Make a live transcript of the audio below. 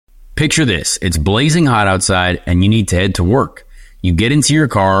Picture this. It's blazing hot outside and you need to head to work. You get into your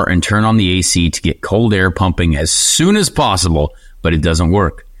car and turn on the AC to get cold air pumping as soon as possible, but it doesn't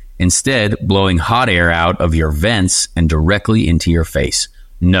work. Instead, blowing hot air out of your vents and directly into your face.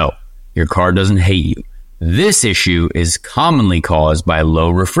 No, your car doesn't hate you. This issue is commonly caused by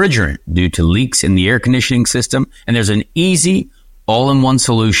low refrigerant due to leaks in the air conditioning system, and there's an easy, all-in-one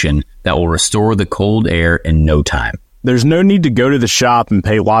solution that will restore the cold air in no time. There's no need to go to the shop and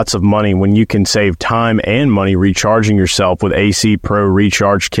pay lots of money when you can save time and money recharging yourself with AC Pro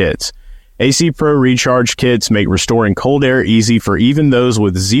Recharge Kits. AC Pro Recharge Kits make restoring cold air easy for even those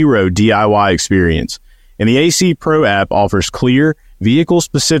with zero DIY experience. And the AC Pro app offers clear,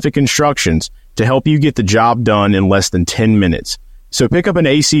 vehicle-specific instructions to help you get the job done in less than 10 minutes. So pick up an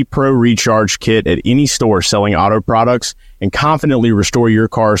AC Pro Recharge Kit at any store selling auto products and confidently restore your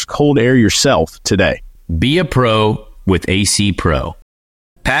car's cold air yourself today. Be a pro with AC Pro.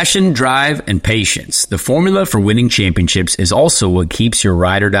 Passion, drive, and patience. The formula for winning championships is also what keeps your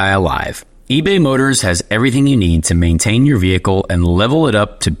ride or die alive. eBay Motors has everything you need to maintain your vehicle and level it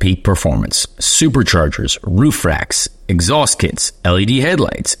up to peak performance. Superchargers, roof racks, exhaust kits, LED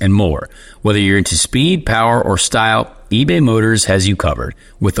headlights, and more. Whether you're into speed, power, or style, eBay Motors has you covered.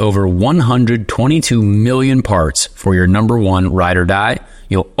 With over 122 million parts for your number one ride or die,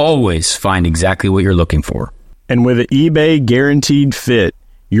 you'll always find exactly what you're looking for. And with an eBay Guaranteed Fit,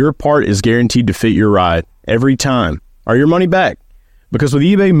 your part is guaranteed to fit your ride every time, or your money back. Because with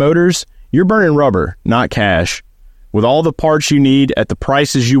eBay Motors, you're burning rubber, not cash. With all the parts you need at the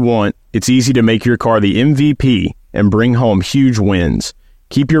prices you want, it's easy to make your car the MVP and bring home huge wins.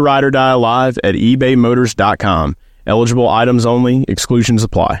 Keep your ride or die alive at ebaymotors.com. Eligible items only. Exclusions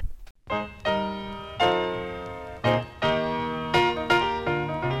apply.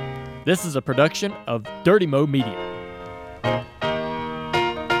 This is a production of Dirty Mo Media.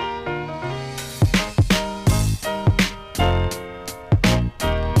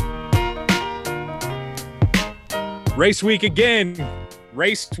 Race week again.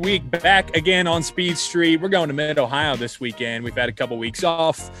 Race week back again on Speed Street. We're going to Mid-Ohio this weekend. We've had a couple weeks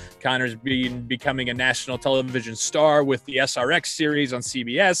off. Connor's becoming a national television star with the SRX series on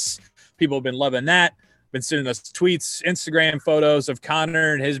CBS. People have been loving that. Been sending us tweets, Instagram photos of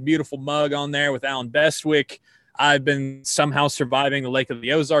Connor and his beautiful mug on there with Alan Bestwick. I've been somehow surviving the Lake of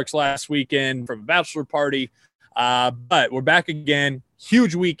the Ozarks last weekend from a bachelor party. But we're back again.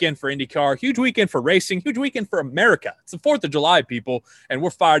 Huge weekend for IndyCar, huge weekend for racing, huge weekend for America. It's the 4th of July, people, and we're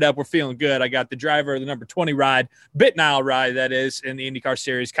fired up. We're feeling good. I got the driver of the number 20 ride, Bit Nile ride, that is, in the IndyCar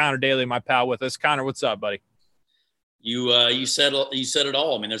series. Connor Daly, my pal, with us. Connor, what's up, buddy? You said it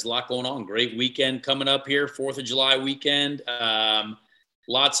all. I mean, there's a lot going on. Great weekend coming up here, 4th of July weekend.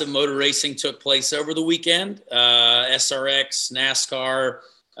 Lots of motor racing took place over the weekend. SRX, NASCAR.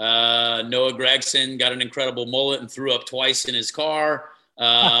 Noah Gragson got an incredible mullet and threw up twice in his car.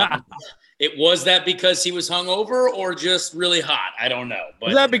 Was that because he was hungover or just really hot? I don't know. But,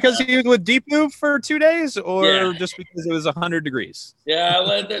 was that because he was with Deepu for 2 days, or just because it was 100 degrees?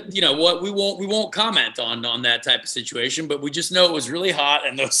 Yeah, you know what? We won't comment on that type of situation, but we just know it was really hot,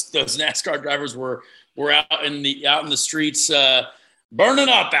 and those NASCAR drivers were out in the streets burning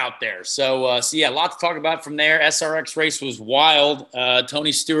up out there. So yeah, a lot to talk about from there. SRX race was wild.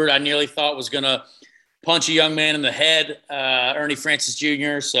 Tony Stewart, I nearly thought was going to punch a young man in the head, Ernie Francis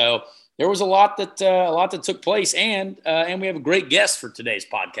Jr. So there was a lot that took place, and we have a great guest for today's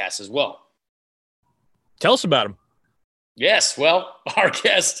podcast as well. Tell us about him. Yes, well, our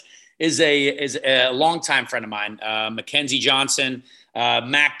guest is a longtime friend of mine, MAKJ Johnson,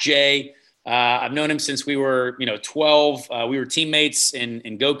 MAKJ. I've known him since we were 12. We were teammates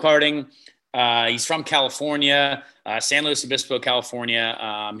in go-karting. He's from California, San Luis Obispo,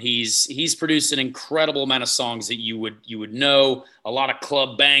 California. He's produced an incredible amount of songs that you would know, a lot of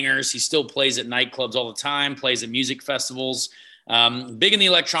club bangers. He still plays at nightclubs all the time, plays at music festivals, big in the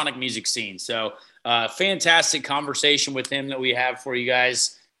electronic music scene. So fantastic conversation with him that we have for you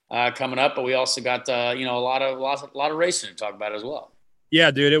guys coming up. But we also got a lot of racing to talk about as well. Yeah,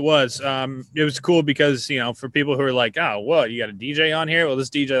 dude, it was cool because, for people who are like, oh, what, you got a DJ on here? Well, this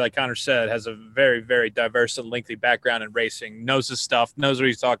DJ, like Connor said, has a very, very diverse and lengthy background in racing, knows his stuff, knows what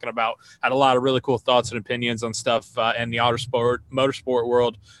he's talking about, had a lot of really cool thoughts and opinions on stuff in the motorsport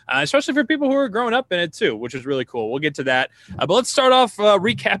world, especially for people who are growing up in it too, which is really cool. We'll get to that. But let's start off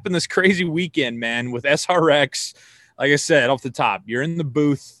recapping this crazy weekend, man, with SRX. Like I said, off the top, you're in the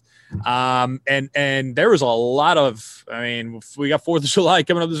booth. And there was a lot of, we got 4th of July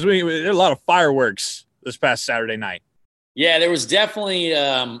coming up this week. There were a lot of fireworks this past Saturday night. Yeah, there was definitely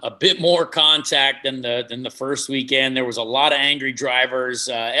a bit more contact than the first weekend. There was a lot of angry drivers.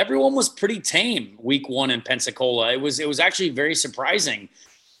 Everyone was pretty tame week one in Pensacola. It was actually very surprising.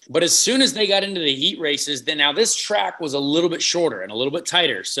 But as soon as they got into the heat races, then now this track was a little bit shorter and a little bit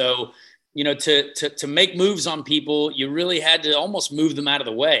tighter. So, to make moves on people, you really had to almost move them out of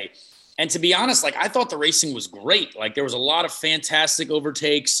the way. And to be honest, like I thought the racing was great. Like there was a lot of fantastic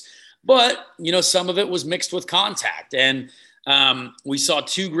overtakes, but some of it was mixed with contact. And we saw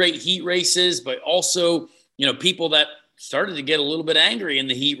two great heat races, but also, people that started to get a little bit angry in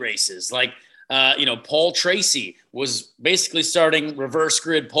the heat races. Like, Paul Tracy was basically starting reverse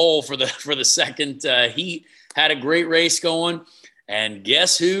grid pole for the second heat, had a great race going. And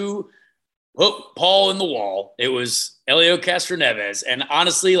guess who put Paul in the wall? It was Elio Castroneves. And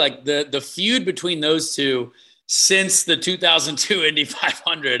honestly, like the feud between those two since the 2002 Indy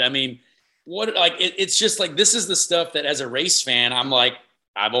 500, I mean, it's just like, this is the stuff that as a race fan, I'm like,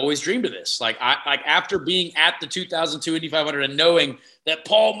 I've always dreamed of this. Like after being at the 2002 Indy 500 and knowing that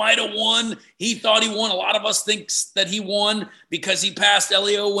Paul might have won, he thought he won. A lot of us thinks that he won because he passed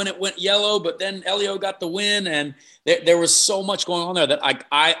Elio when it went yellow, but then Elio got the win. And there was so much going on there that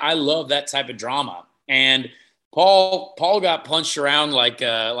I love that type of drama. And Paul got punched around like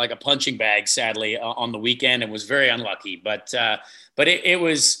a punching bag, sadly, on the weekend, and was very unlucky. But it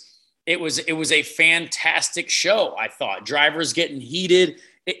was a fantastic show. I thought drivers getting heated.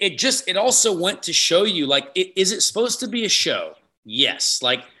 It also went to show you, like, is it supposed to be a show? Yes.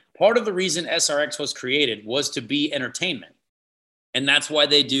 Like part of the reason SRX was created was to be entertainment. And that's why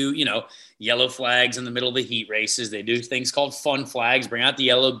they do, yellow flags in the middle of the heat races. They do things called fun flags, bring out the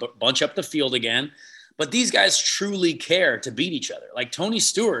yellow, bunch up the field again. But these guys truly care to beat each other. Like Tony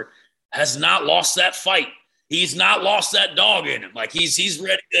Stewart has not lost that fight. He's not lost that dog in him. Like he's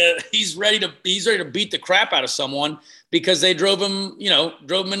ready to beat the crap out of someone because they drove him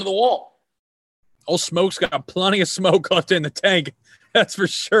into the wall. Old Smoke's got plenty of smoke left in the tank. That's for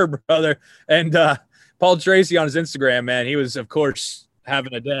sure, brother. And Paul Tracy on his Instagram, man, he was, of course,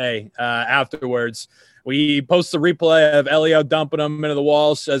 having a day afterwards. We post the replay of Elio dumping him into the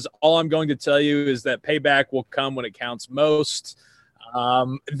wall. Says, all I'm going to tell you is that payback will come when it counts most.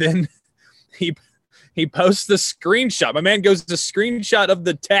 Then he posts the screenshot. My man goes to screenshot of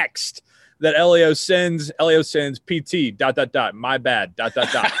the text that Elio sends. Elio sends PT ... my bad ...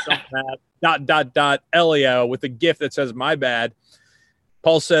 Elio with a GIF that says my bad.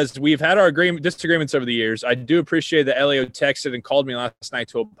 Paul says, we've had our disagreements over the years. I do appreciate that Elio texted and called me last night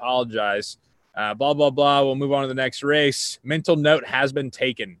to apologize. Blah, blah, blah. We'll move on to the next race. Mental note has been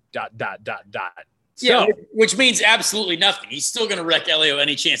taken ... Yeah, which means absolutely nothing. He's still going to wreck Elio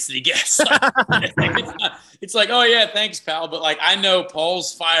any chance that he gets. It's like, oh, yeah, thanks, pal. But, like, I know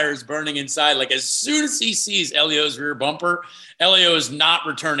Paul's fire is burning inside. Like, as soon as he sees Elio's rear bumper, Elio is not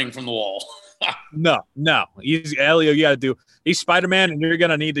returning from the wall. No. Elio, you got to do – he's Spider-Man, and you're going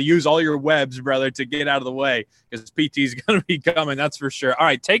to need to use all your webs, brother, to get out of the way because PT's going to be coming. That's for sure. All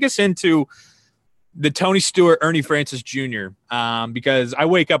right, take us into – the Tony Stewart, Ernie Francis Jr., because I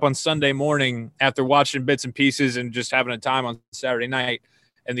wake up on Sunday morning after watching bits and pieces and just having a time on Saturday night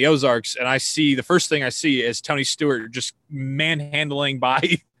in the Ozarks, and the first thing I see is Tony Stewart just manhandling by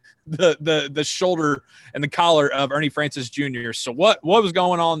the shoulder and the collar of Ernie Francis Jr. So what was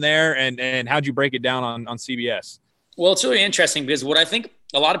going on there, and how'd you break it down on CBS? Well, it's really interesting because what I think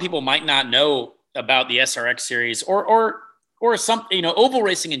a lot of people might not know about the SRX series or some, oval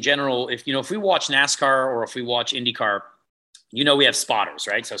racing in general, if we watch NASCAR or if we watch IndyCar, we have spotters,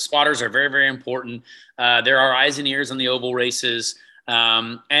 right? So spotters are very, very important. There are eyes and ears on the oval races.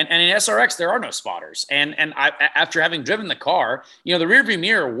 And in SRX, there are no spotters. And after having driven the car, the rearview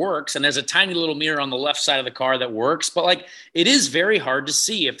mirror works, and there's a tiny little mirror on the left side of the car that works. But like, it is very hard to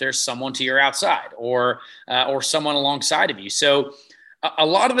see if there's someone to your outside or someone alongside of you. So a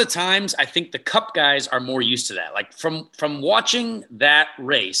lot of the times, I think the Cup guys are more used to that. Like from watching that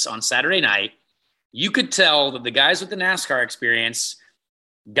race on Saturday night, you could tell that the guys with the NASCAR experience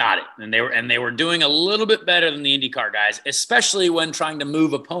got it, and they were doing a little bit better than the IndyCar guys, especially when trying to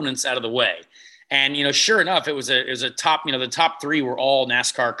move opponents out of the way. And sure enough, it was a top. The top three were all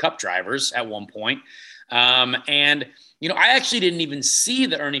NASCAR Cup drivers at one point. And I actually didn't even see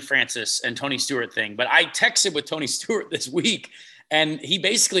the Ernie Francis and Tony Stewart thing, but I texted with Tony Stewart this week. And he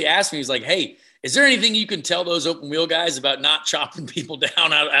basically asked me, he's like, hey, is there anything you can tell those open wheel guys about not chopping people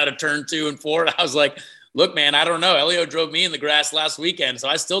down out of turn 2 and 4? And I was like, look, man, I don't know. Elio drove me in the grass last weekend, so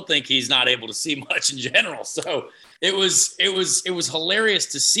I still think he's not able to see much in general. So it was hilarious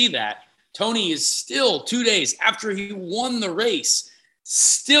to see that. Tony is still 2 days after he won the race,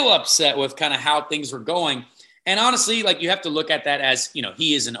 still upset with kind of how things were going. And honestly, like, you have to look at that as,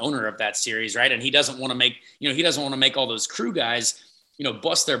 he is an owner of that series, right? And he doesn't want to make all those crew guys,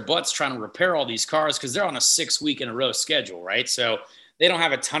 bust their butts trying to repair all these cars because they're on a 6-week in a row schedule, right? So they don't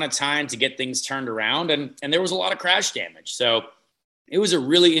have a ton of time to get things turned around. And there was a lot of crash damage. So it was a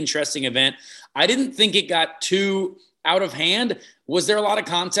really interesting event. I didn't think it got too out of hand. Was there a lot of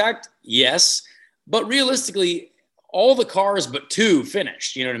contact? Yes. But realistically, all the cars but 2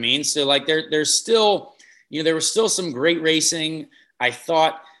 finished, you know what I mean? So like there's still, there was still some great racing. I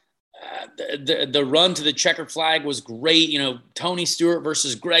thought the run to the checkered flag was great. Tony Stewart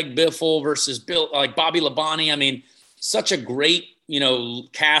versus Greg Biffle versus Bobby Labonte. I mean, such a great,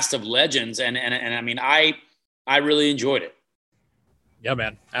 cast of legends. And I mean, I really enjoyed it. Yeah,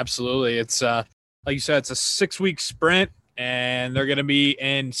 man. Absolutely. It's like you said, it's a 6-week sprint, and they're going to be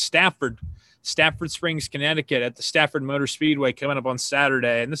in Stafford Springs, Connecticut at the Stafford Motor Speedway coming up on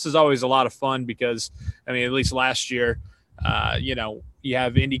Saturday. And this is always a lot of fun because, I mean, at least last year, you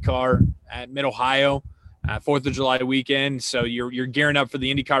have IndyCar at Mid-Ohio, 4th of July weekend. So you're gearing up for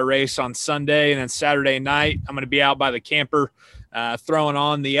the IndyCar race on Sunday, and then Saturday night, I'm going to be out by the camper throwing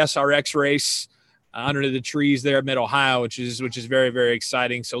on the SRX race under the trees there at Mid-Ohio, which is very, very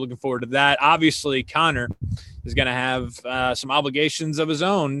exciting. So looking forward to that. Obviously, Connor is going to have some obligations of his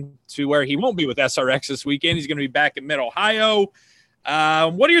own to where he won't be with SRX this weekend. He's going to be back at Mid-Ohio.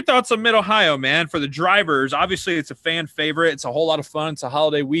 What are your thoughts on Mid-Ohio, man? For the drivers, obviously it's a fan favorite. It's a whole lot of fun. It's a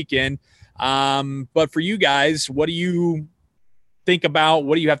holiday weekend. But for you guys, what do you think about?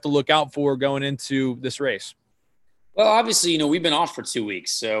 What do you have to look out for going into this race? Well, obviously, we've been off for 2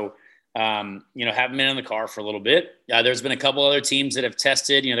 weeks. So, haven't been in the car for a little bit. There's been a couple other teams that have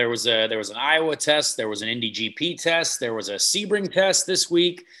tested. There was an Iowa test. There was an Indy GP test. There was a Sebring test this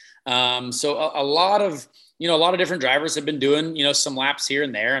week. So a lot of different drivers have been doing, some laps here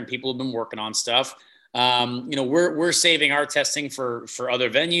and there, and people have been working on stuff. We're saving our testing for other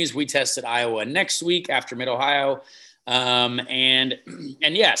venues. We tested Iowa next week after Mid-Ohio. And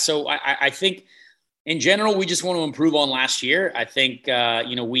yeah, so I think in general, we just want to improve on last year. I think,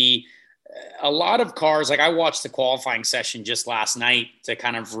 a lot of cars, like I watched the qualifying session just last night to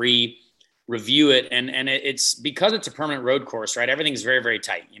kind of review it. And it's because it's a permanent road course, right? Everything's very, very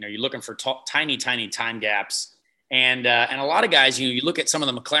tight. You're looking for tiny time gaps. And a lot of guys, you look at some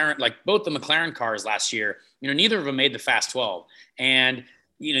of the McLaren, like both the McLaren cars last year, neither of them made the Fast 12. And,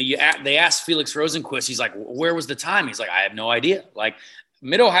 they asked Felix Rosenquist, he's like, where was the time? He's like, I have no idea. Like,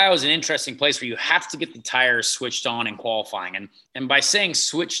 Mid-Ohio is an interesting place where you have to get the tires switched on in qualifying. And by saying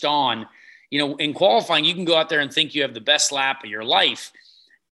switched on, in qualifying, you can go out there and think you have the best lap of your life.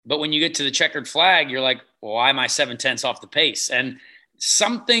 But when you get to the checkered flag, you're like, well, why am I 7/10 off the pace? And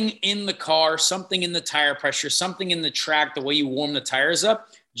something in the car, something in the tire pressure, something in the track, the way you warm the tires up,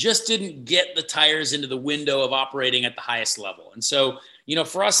 just didn't get the tires into the window of operating at the highest level. And so,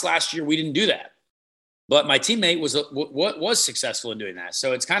 for us last year, we didn't do that. But my teammate was successful in doing that.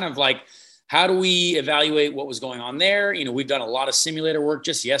 So it's kind of like, how do we evaluate what was going on there? We've done a lot of simulator work.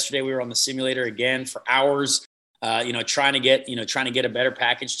 Just yesterday, we were on the simulator again for hours, trying to get a better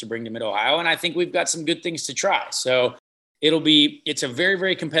package to bring to Mid-Ohio. And I think we've got some good things to try. So it's a very,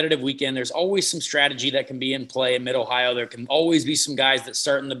 very competitive weekend. There's always some strategy that can be in play in Mid-Ohio. There can always be some guys that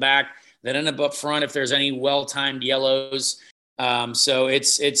start in the back that end up front if there's any well-timed yellows. So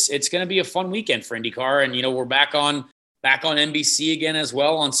it's going to be a fun weekend for IndyCar. And, we're back on NBC again as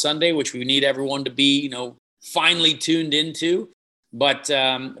well on Sunday, which we need everyone to be, finally tuned into. But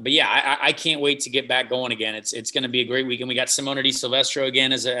yeah, I can't wait to get back going again. It's going to be a great weekend. We got Simona Di Silvestro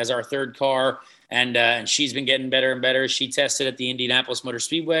again as our third car. And she's been getting better and better. She tested at the Indianapolis Motor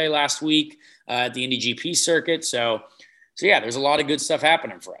Speedway last week at the Indy GP circuit. So yeah, there's a lot of good stuff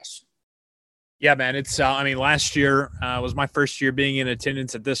happening for us. Yeah, man. It's, last year was my first year being in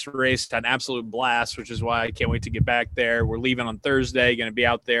attendance at this race. Had an absolute blast, which is why I can't wait to get back there. We're leaving on Thursday, going to be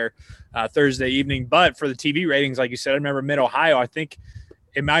out there Thursday evening. But for the TV ratings, like you said, I remember Mid-Ohio, I think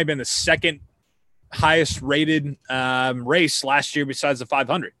it might have been the second highest rated race last year besides the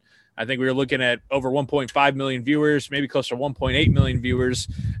 500. I think we were looking at over 1.5 million viewers, maybe close to 1.8 million viewers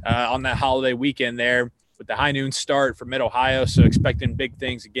on that holiday weekend there, with the high noon start for Mid-Ohio. So expecting big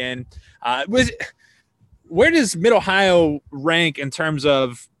things again. Where does Mid-Ohio rank in terms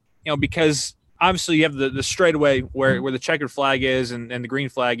of, because obviously you have the straightaway where the checkered flag is and the green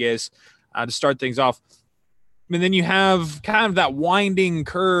flag is to start things off. And then you have kind of that winding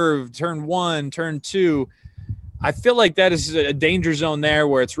curve, turn 1, turn 2. I feel like that is a danger zone there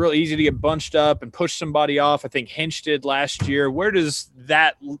where it's real easy to get bunched up and push somebody off. I think Hinch did last year. Where does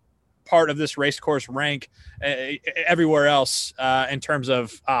that part of this race course rank everywhere else in terms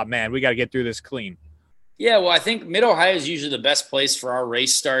of, we got to get through this clean? Yeah, well, I think Mid-Ohio is usually the best place for our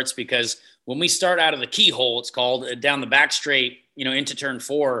race starts because when we start out of the keyhole, it's called, down the back straight, into turn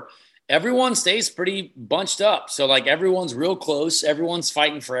 4, everyone stays pretty bunched up. So like everyone's real close. Everyone's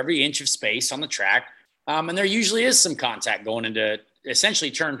fighting for every inch of space on the track. And there usually is some contact going into essentially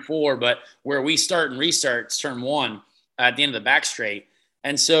turn 4, but where we start and restart, it's turn 1 at the end of the back straight.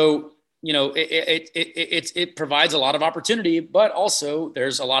 And so, it provides a lot of opportunity, but also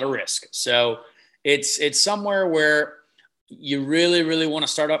there's a lot of risk. So it's somewhere where you really, really want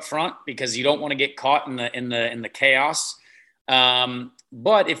to start up front because you don't want to get caught in the chaos.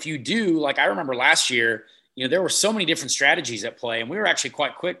 But if you do, like I remember last year, there were so many different strategies at play, and we were actually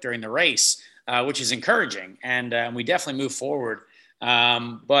quite quick during the race, which is encouraging, and we definitely moved forward.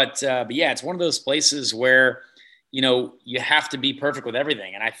 But yeah, it's one of those places where you have to be perfect with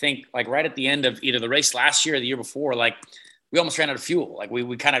everything. And I think like right at the end of either the race last year or the year before, like we almost ran out of fuel. Like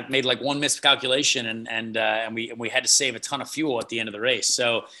we kind of made like one miscalculation and we had to save a ton of fuel at the end of the race.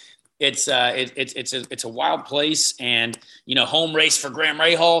 So it's a wild place, and home race for Graham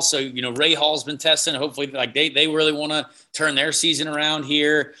Rahal. So Rahal's been testing. Hopefully, like they really want to turn their season around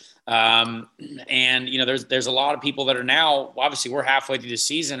here. And there's a lot of people that are now. Obviously, we're halfway through the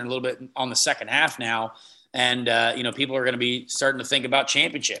season and a little bit on the second half now, and people are going to be starting to think about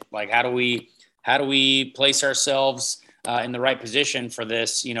championship. Like how do we place ourselves in the right position for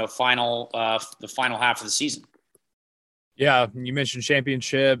this the final half of the season. Yeah, you mentioned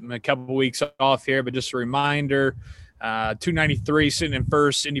championship, a couple of weeks off here, but just a reminder, 293 sitting in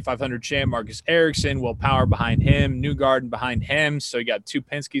first, Indy 500 champ Marcus Ericsson, Will Power behind him, Newgarden behind him. So you got 2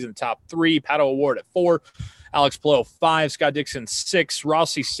 Penske's in the top 3, Pato O'Ward at 4, Alex Palou 5, Scott Dixon 6,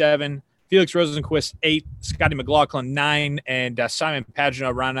 Rossi 7, Felix Rosenquist 8, Scotty McLaughlin 9, and Simon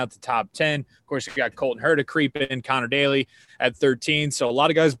Pagenaud rounding out the top 10. Of course, you got Colton Herta creeping, Connor Daly at 13. So a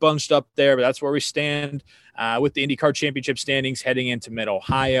lot of guys bunched up there, but that's where we stand with the IndyCar Championship standings heading into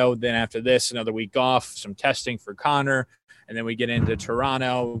Mid-Ohio. Then after this, another week off, some testing for Connor, and then we get into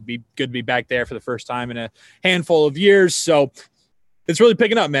Toronto. It'll be good to be back there for the first time in a handful of years. So it's really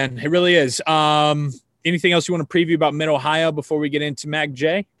picking up, man. It really is. Anything else you want to preview about Mid-Ohio before we get into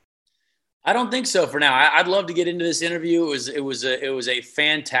MAKJ? I don't think so for now. I'd love to get into this interview. It was a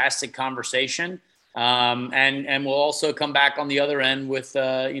fantastic conversation, and we'll also come back on the other end with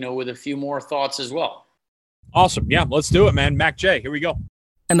with a few more thoughts as well. Awesome, yeah, let's do it, man. MAKJ, here we go.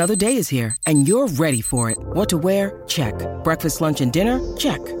 Another day is here, and you're ready for it. What to wear? Check. Breakfast, lunch, and dinner?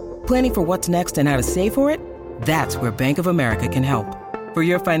 Check. Planning for what's next and how to save for it? That's where Bank of America can help. For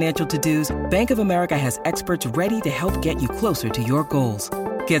your financial to-dos, Bank of America has experts ready to help get you closer to your goals.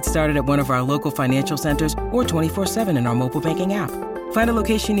 Get started at one of our local financial centers or 24/7 in our mobile banking app. Find a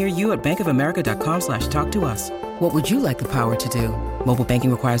location near you at bankofamerica.com/talktous. What would you like the power to do? Mobile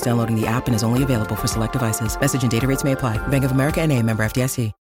banking requires downloading the app and is only available for select devices. Message and data rates may apply. Bank of America N.A., member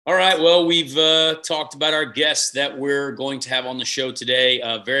FDIC. All right. Well, we've talked about our guest that we're going to have on the show today.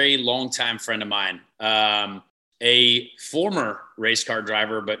 A very longtime friend of mine, a former race car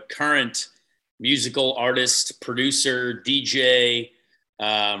driver, but current musical artist, producer, DJ,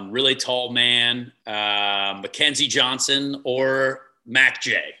 really tall man, McKenzie Johnson, or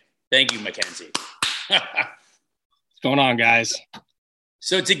MAKJ. Thank you, McKenzie. What's going on, guys?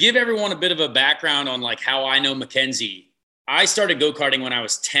 So to give everyone a bit of a background on like how I know McKenzie, I started go-karting when I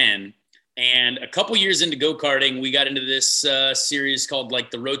was 10, and a couple years into go-karting, we got into this series called like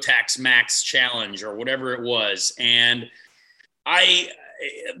the Rotax Max Challenge or whatever it was. And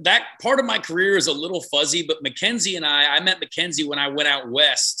that part of my career is a little fuzzy, but McKenzie and I met McKenzie when I went out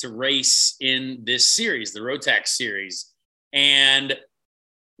west to race in this series, the Rotax series. And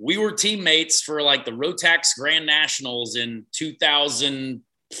we were teammates for like the Rotax Grand Nationals in 2000,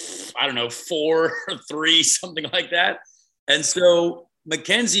 I don't know, 4 or 3, something like that. And so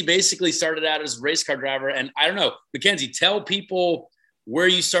McKenzie basically started out as a race car driver. And I don't know, McKenzie, tell people where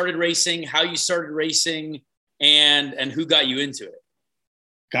you started racing, how you started racing, and who got you into it.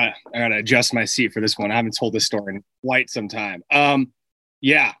 I gotta adjust my seat for this one. I haven't told this story in quite some time.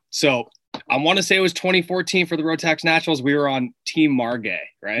 Yeah. So I want to say it was 2014 for the Rotax Nationals. We were on Team Margay,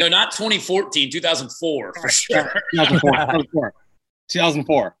 right? No, not 2014, 2004 for sure.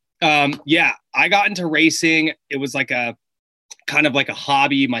 2004. Yeah, I got into racing. It was like a kind of like a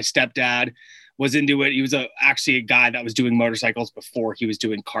hobby. My stepdad was into it. He was actually a guy that was doing motorcycles before he was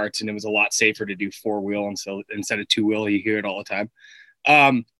doing karts, and it was a lot safer to do 4-wheel. And so instead of 2-wheel, you hear it all the time.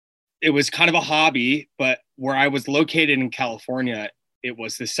 It was kind of a hobby, but where I was located in California, it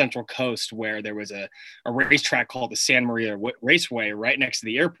was the Central Coast where there was a racetrack called the Santa Maria Raceway right next to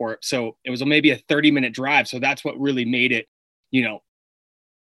the airport. So it was maybe a 30-minute drive. So that's what really made it,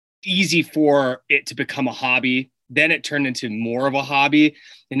 easy for it to become a hobby. Then it turned into more of a hobby,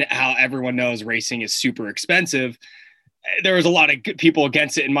 and how everyone knows racing is super expensive. There was a lot of good people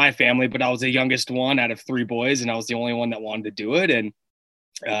against it in my family, but I was the youngest one out of 3 boys, and I was the only one that wanted to do it. And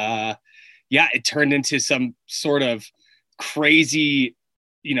it turned into some sort of crazy,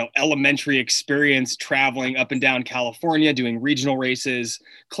 elementary experience, traveling up and down California, doing regional races,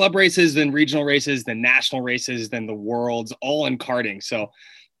 club races, then regional races, then national races, then the worlds, all in karting. So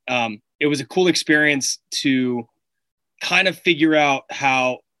it was a cool experience to kind of figure out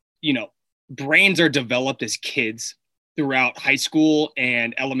how, brains are developed as kids throughout high school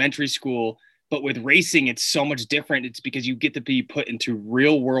and elementary school. But with racing, it's so much different. It's because you get to be put into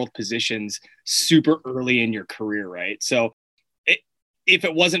real world positions super early in your career, right? So if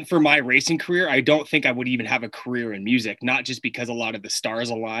it wasn't for my racing career, I don't think I would even have a career in music, not just because a lot of the stars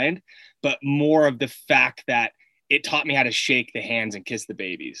aligned, but more of the fact that it taught me how to shake the hands and kiss the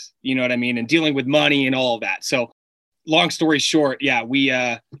babies. You know what I mean? And dealing with money and all of that. So long story short, we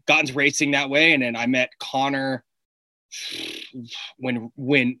got into racing that way. And then I met Connor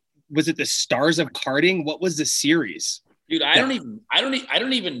when was it the Stars of Karting? What was the series? Dude, I don't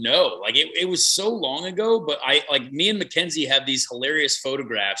even know. Like it was so long ago, but me and McKenzie have these hilarious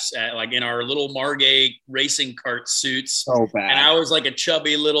photographs like in our little Margay racing kart suits. So bad. And I was like a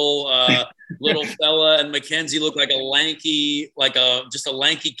chubby little fella, and McKenzie looked like just a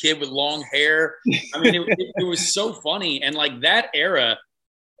lanky kid with long hair. I mean, it was so funny. And like that era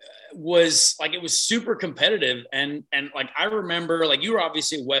was like, it was super competitive. And like, I remember like you were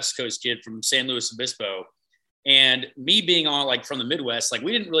obviously a West Coast kid from San Luis Obispo. And me being on like from the Midwest, like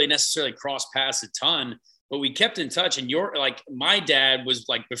we didn't really necessarily cross paths a ton, but we kept in touch. And my dad was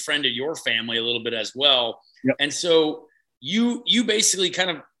like befriended your family a little bit as well. Yep. And so you basically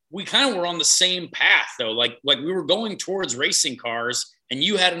we were on the same path though. Like we were going towards racing cars, and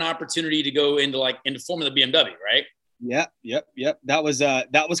you had an opportunity to go into Formula BMW, right? Yep. That was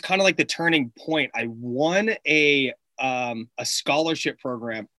kind of like the turning point. I won a scholarship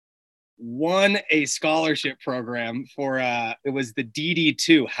program. For it was the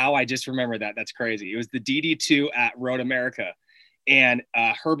DD2. How I just remember that. That's crazy. It was the DD2 at Road America, and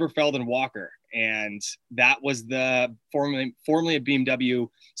Herberfeld and Walker, and that was the formerly a BMW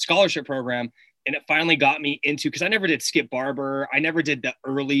scholarship program. And it finally got me into, because I never did Skip Barber, I never did the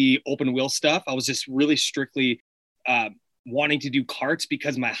early open wheel stuff. I was just really strictly wanting to do karts,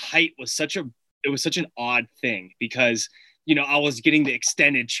 because my height was such an odd thing, because I was getting the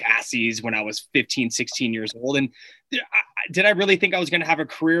extended chassis when I was 15, 16 years old. And did I really think I was going to have a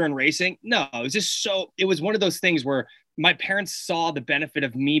career in racing? No, it was one of those things where my parents saw the benefit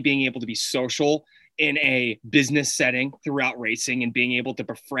of me being able to be social in a business setting throughout racing and being able to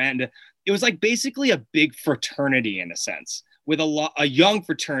befriend. It was like basically a big fraternity in a sense, with a young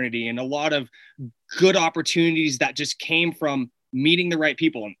fraternity and a lot of good opportunities that just came from meeting the right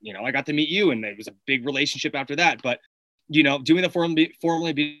people. And, I got to meet you, and it was a big relationship after that. But doing the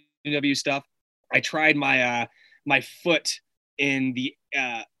Formula BMW stuff, I tried my foot in the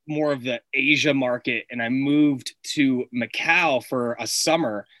more of the Asia market, and I moved to Macau for a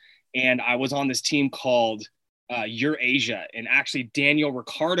summer, and I was on this team called Eurasia, and actually Daniel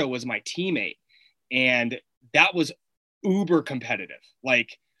Ricciardo was my teammate, and that was uber competitive.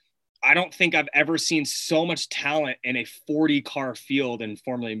 Like, I don't think I've ever seen so much talent in a 40 car field in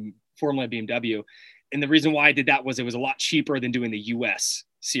Formula BMW. And the reason why I did that was it was a lot cheaper than doing the US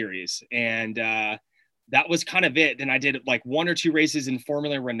series. And that was kind of it. Then I did like 1 or 2 races in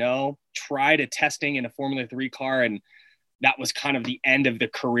Formula Renault, tried a testing in a Formula 3 car. And that was kind of the end of the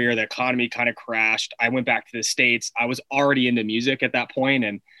career. The economy kind of crashed. I went back to the States. I was already into music at that point,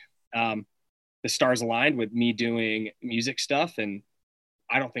 and the stars aligned with me doing music stuff. And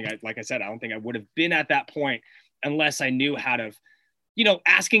I don't think I would have been at that point unless I knew how to,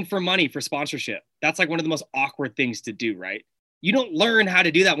 asking for money for sponsorship. That's like one of the most awkward things to do, right? You don't learn how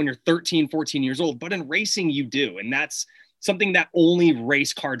to do that when you're 13, 14 years old, but in racing you do. And that's something that only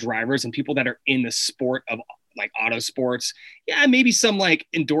race car drivers and people that are in the sport of like auto sports. Yeah, maybe some like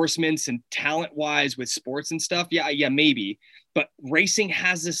endorsements and talent wise with sports and stuff. Yeah, maybe. But racing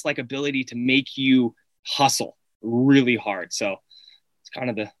has this like ability to make you hustle really hard. So it's kind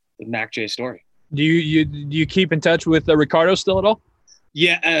of the MAKJ story. Do you keep in touch with Ricardo still at all?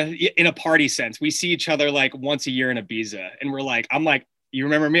 Yeah, in a party sense. We see each other like once a year in Ibiza, and I'm like, you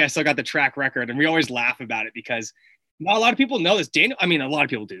remember me? I still got the track record, and we always laugh about it because not a lot of people know this. A lot of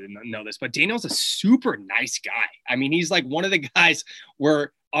people do know this, but Daniel's a super nice guy. I mean, he's like one of the guys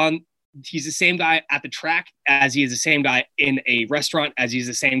he's the same guy at the track as he is the same guy in a restaurant, as he's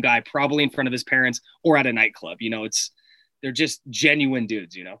the same guy probably in front of his parents or at a nightclub. They're just genuine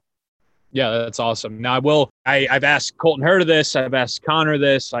dudes, Yeah, that's awesome. Now I've asked Colton Herta this. I've asked Connor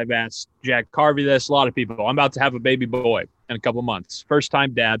this. I've asked Jack Carvey this. A lot of people. I'm about to have a baby boy in a couple of months. First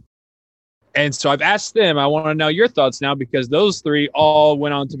time dad. And so I've asked them, I want to know your thoughts now, because those three all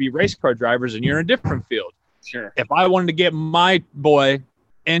went on to be race car drivers and you're in a different field. Sure. If I wanted to get my boy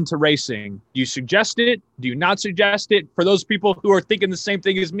into racing, do you suggest it? Do you not suggest it? For those people who are thinking the same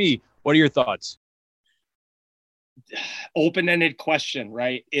thing as me, what are your thoughts? Open-ended question,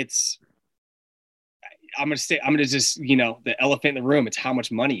 right? I'm going to just, the elephant in the room, it's how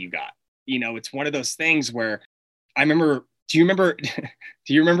much money you got. It's one of those things where I remember, do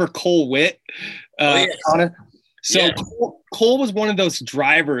you remember Cole Witt? Yes. So yeah. Cole was one of those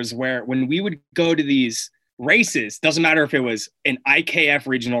drivers where when we would go to these races, doesn't matter if it was an IKF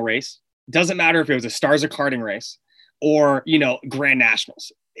regional race, doesn't matter if it was a Stars of Karting race or, Grand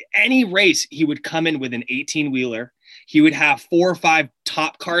Nationals, any race, he would come in with an 18-wheeler. He would have 4 or 5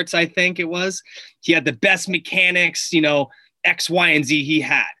 top carts, I think it was. He had the best mechanics, X, Y, and Z he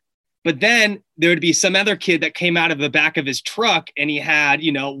had. But then there would be some other kid that came out of the back of his truck and he had,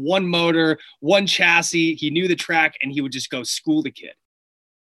 one motor, one chassis. He knew the track and he would just go school the kid.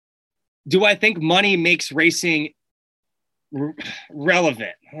 Do I think money makes racing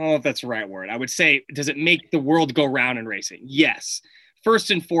relevant? I don't know if that's the right word. I would say, does it make the world go round in racing? Yes.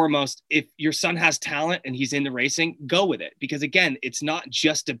 First and foremost, if your son has talent and he's into racing, go with it. Because again, it's not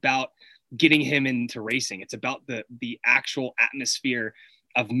just about getting him into racing. It's about the actual atmosphere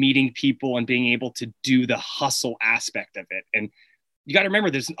of meeting people and being able to do the hustle aspect of it. And you got to remember,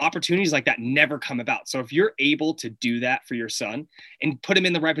 there's opportunities like that never come about. So if you're able to do that for your son and put him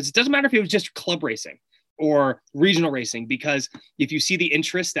in the right place, it doesn't matter if it was just club racing or regional racing, because if you see the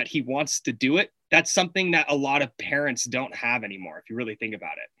interest that he wants to do it, that's something that a lot of parents don't have anymore. If you really think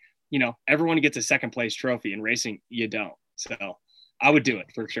about it, everyone gets a second place trophy. In racing, you don't. So I would do it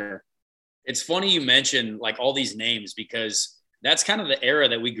for sure. It's funny you mentioned like all these names, because that's kind of the era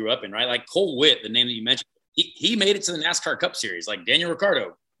that we grew up in, right? Like Cole Witt, the name that you mentioned, he made it to the NASCAR Cup Series. Like Daniel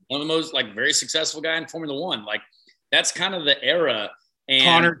Ricciardo, one of the most like very successful guy in Formula One. Like that's kind of the era. And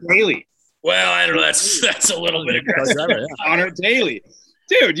Connor Daly. Well, I don't know. That's a little bit aggressive. Connor Daly.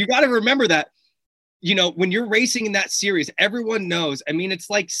 Dude, you got to remember that, when you're racing in that series, everyone knows. I mean, it's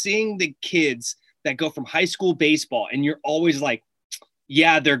like seeing the kids that go from high school baseball and you're always like,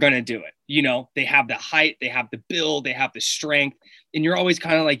 yeah, they're going to do it. They have the height, they have the build, they have the strength. And you're always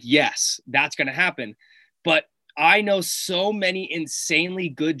kind of like, yes, that's going to happen. But I know so many insanely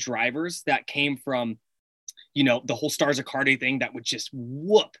good drivers that came from, the whole Stars of Karting thing that would just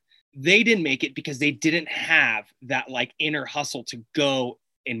whoop. They didn't make it because they didn't have that like inner hustle to go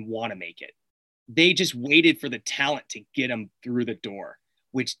and want to make it. They just waited for the talent to get them through the door,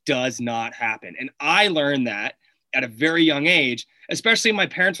 which does not happen. And I learned that at a very young age, especially my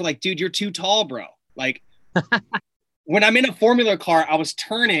parents were like, dude, you're too tall, bro. Like when I'm in a Formula car, I was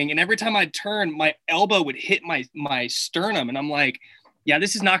turning and every time I turn, my elbow would hit my sternum. And I'm like, yeah,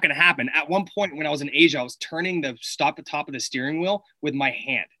 this is not going to happen. At one point when I was in Asia, I was turning the top of the steering wheel with my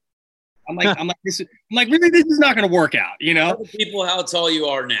hand. I'm like, really, this is not going to work out, Tell people how tall you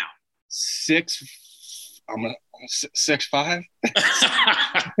are now. 6'5".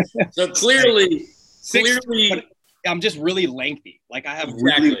 So clearly, I'm just really lengthy. Like I have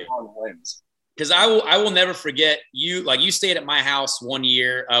exactly. really long limbs. Because I will never forget you. Like you stayed at my house one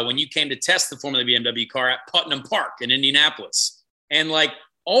year when you came to test the Formula BMW car at Putnam Park in Indianapolis, and like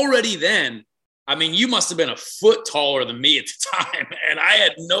already then, I mean, you must have been a foot taller than me at the time, and I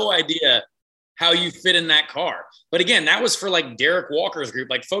had no idea how you fit in that car. But again, that was for like Derek Walker's group,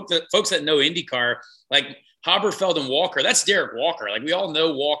 like folks that know IndyCar, like Haberfeld and Walker. That's Derek Walker. Like we all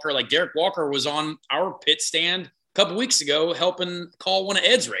know Walker. Like Derek Walker was on our pit stand a couple weeks ago helping call one of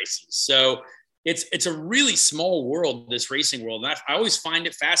Ed's races. So it's a really small world, this racing world. And I always find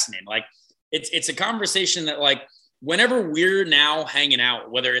it fascinating. Like it's a conversation that like whenever we're now hanging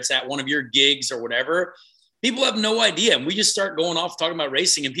out, whether it's at one of your gigs or whatever, people have no idea. And we just start going off talking about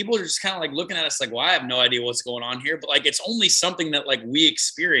racing and people are just kind of like looking at us like, well, I have no idea what's going on here. But like, it's only something that like we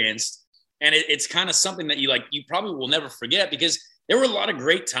experienced. And it's kind of something that you probably will never forget because there were a lot of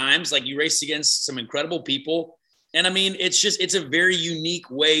great times. Like you raced against some incredible people. And I mean, it's a very unique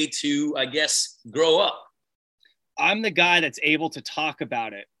way to, I guess, grow up. I'm the guy that's able to talk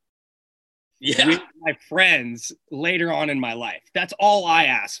about it with my friends later on in my life. That's all I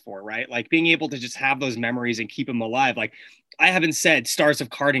ask for, right? Like being able to just have those memories and keep them alive. Like I haven't said Stars of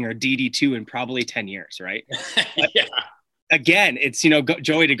Karting or DD2 in probably 10 years, right? Yeah. Again, it's,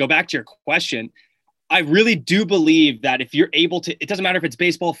 Joey, to go back to your question, I really do believe that if you're able to, it doesn't matter if it's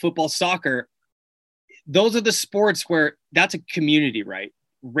baseball, football, soccer, those are the sports where that's a community, right?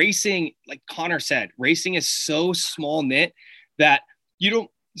 racing, like Connor said, racing is so small knit that you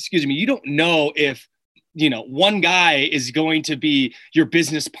don't know if, one guy is going to be your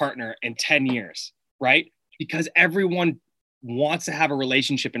business partner in 10 years, right? Because everyone wants to have a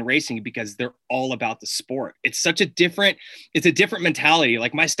relationship in racing because they're all about the sport. It's a different mentality.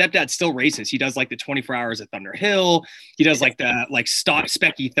 Like my stepdad still races. He does like the 24 hours at Thunder Hill. He does like the stock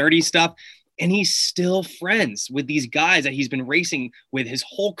Specky 30 stuff. And he's still friends with these guys that he's been racing with his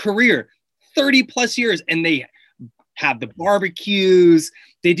whole career, 30 plus years. And they have the barbecues.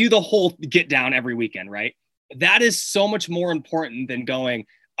 They do the whole get down every weekend, right? That is so much more important than going,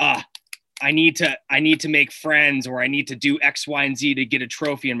 I need to make friends, or I need to do X, Y, and Z to get a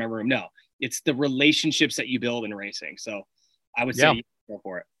trophy in my room. No, it's the relationships that you build in racing. So I would say go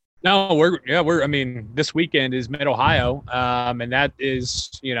for it. No, I mean, this weekend is Mid Ohio, and that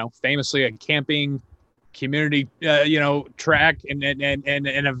is, famously a camping community, track and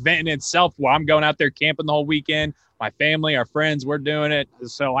an event in itself. Where I'm going out there camping the whole weekend. My family, our friends, we're doing it.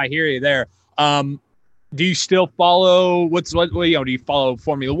 So I hear you there. Do you still follow do you follow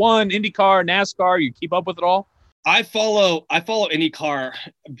Formula One, IndyCar, NASCAR? You keep up with it all? I follow IndyCar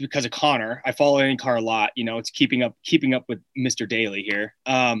because of Connor. I follow IndyCar a lot. It's keeping up with Mr. Daly here.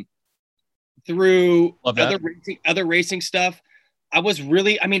 Through other racing stuff,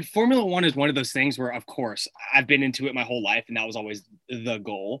 Formula One is one of those things where, of course, I've been into it my whole life, and that was always the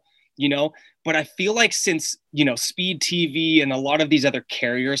goal, But I feel like since, Speed TV and a lot of these other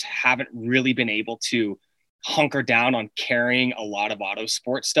carriers haven't really been able to hunker down on carrying a lot of auto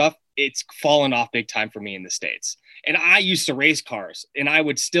sport stuff, it's fallen off big time for me in the States. And I used to race cars, and I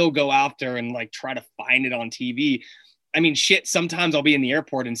would still go out there and try to find it on TV. Sometimes I'll be in the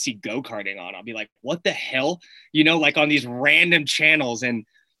airport and see go-karting on. I'll be like, what the hell? On these random channels. And,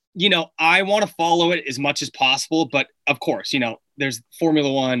 I want to follow it as much as possible. But of course, there's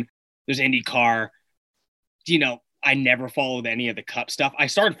Formula One, there's IndyCar. I never followed any of the Cup stuff. I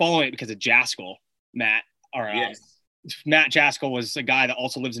started following it because of Jaskell, Matt. Matt Jaskell was a guy that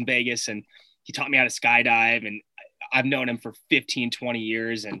also lives in Vegas, and he taught me how to skydive. And I've known him for 15, 20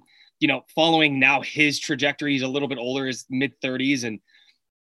 years. And, following now his trajectory, he's a little bit older, his mid-30s, and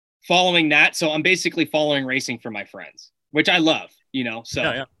following that. So I'm basically following racing for my friends, which I love,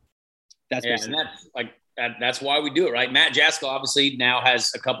 so that's basically. And that's why we do it, right? Matt Jaskell obviously now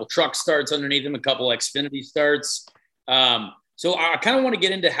has a couple truck starts underneath him, a couple Xfinity starts. So I kind of want to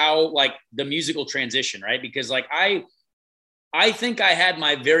get into how the musical transition, right? Because I think I had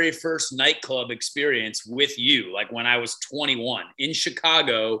my very first nightclub experience with you, when I was 21 in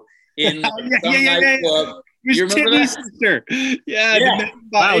Chicago in nightclub. You remember that? Sister. Yeah.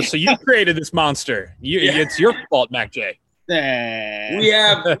 Wow. So you created this monster. It's your fault, MAKJ. We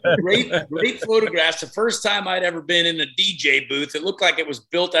have great photographs. The first time I'd ever been in a DJ booth, it looked like it was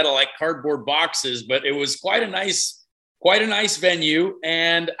built out of cardboard boxes, but it was quite a nice venue.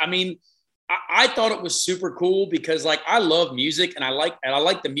 And I thought it was super cool because I love music, and I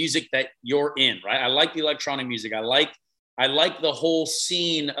like the music that you're in, right? I like the electronic music. I like the whole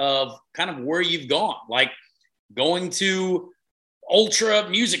scene of kind of where you've gone, going to Ultra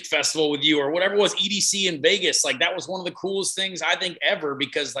Music Festival with you or whatever it was, EDC in Vegas. That was one of the coolest things I think ever,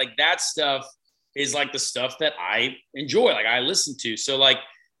 because that stuff is the stuff that I enjoy, I listen to. So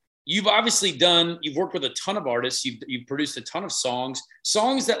you've obviously you've worked with a ton of artists. You've produced a ton of songs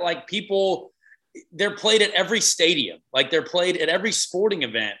that people, they're played at every stadium. They're played at every sporting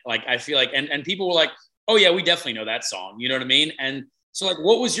event. I feel and people were like, oh yeah, we definitely know that song. You know what I mean? And so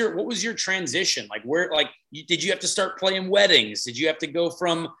what was your transition? Where, did you have to start playing weddings? Did you have to go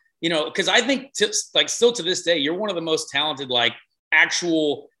from, cause I think still to this day, you're one of the most talented,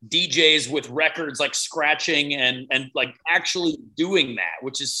 actual DJs with records, scratching and actually doing that,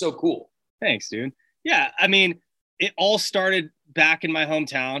 which is so cool. Thanks, dude. Yeah. It all started back in my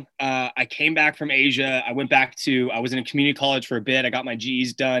hometown. I came back from Asia. I was in a community college for a bit. I got my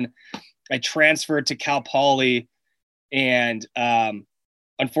GEs done. I transferred to Cal Poly, and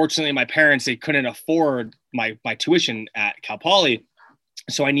unfortunately my parents, they couldn't afford my tuition at Cal Poly.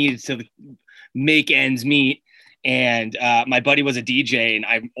 So I needed to make ends meet. And my buddy was a DJ, and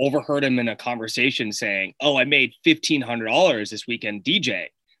I overheard him in a conversation saying, oh, I made $1,500 this weekend DJ.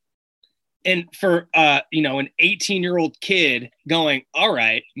 And for, an 18-year-old kid going, all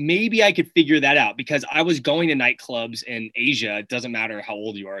right, maybe I could figure that out, because I was going to nightclubs in Asia. It doesn't matter how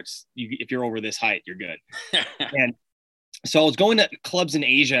old you are. If you're over this height, you're good. And so I was going to clubs in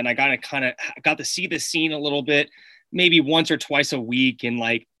Asia, and I got to see the scene a little bit, maybe once or twice a week. And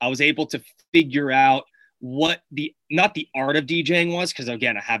I was able to figure out what not the art of DJing was, because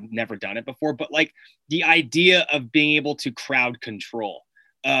again, I have never done it before, but the idea of being able to crowd control.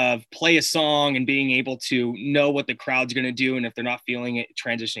 of play a song and being able to know what the crowd's going to do. And if they're not feeling it,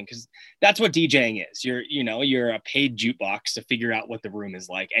 transitioning, because that's what DJing is. You're a paid jukebox to figure out what the room is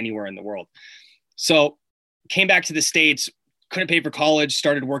like anywhere in the world. So came back to the States, couldn't pay for college,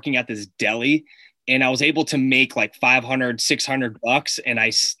 started working at this deli, and I was able to make like $500, $600. And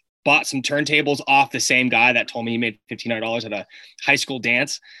I bought some turntables off the same guy that told me he made $1,500 at a high school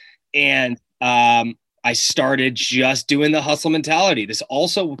dance. And, I started just doing the hustle mentality. This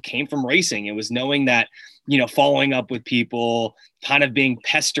also came from racing. It was knowing that, following up with people, kind of being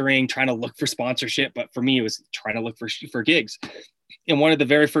pestering, trying to look for sponsorship. But for me, it was trying to look for gigs. And one of the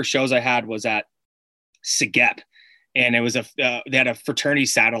very first shows I had was at SIGEP. And it was they had a fraternity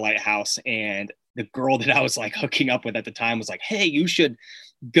satellite house. And the girl that I was like hooking up with at the time was like, hey, you should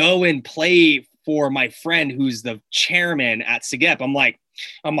go and play for my friend who's the chairman at SIGEP. I'm like,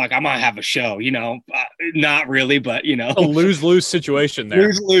 I might have a show, not really, but a lose-lose situation there.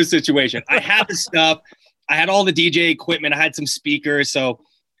 Lose-lose situation. I had the stuff. I had all the DJ equipment. I had some speakers. So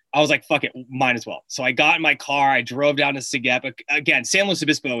I was like, fuck it, might as well. So I got in my car. I drove down to SIGEP. Again, San Luis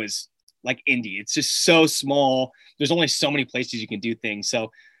Obispo is like Indy. It's just so small. There's only so many places you can do things.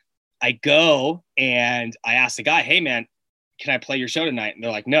 So I go and I asked the guy, hey man, can I play your show tonight? And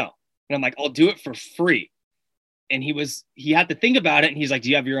they're like, no. And I'm like, I'll do it for free. And he had to think about it. And he's like, do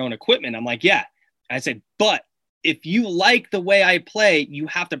you have your own equipment? I'm like, yeah. And I said, but if you like the way I play, you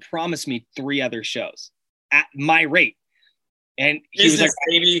have to promise me 3 other shows at my rate. And he was like,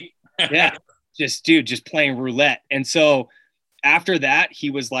 baby. yeah, just playing roulette. And so after that, he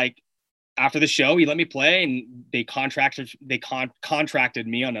was like, after the show, he let me play, and they contracted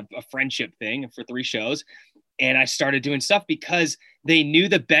me on a friendship thing for 3 shows. And I started doing stuff because they knew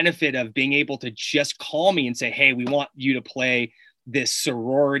the benefit of being able to just call me and say, hey, we want you to play this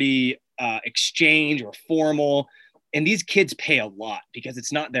sorority exchange or formal. And these kids pay a lot because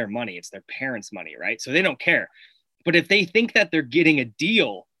it's not their money. It's their parents' money, right? So they don't care. But if they think that they're getting a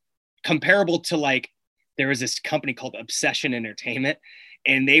deal comparable to, like, there was this company called Obsession Entertainment,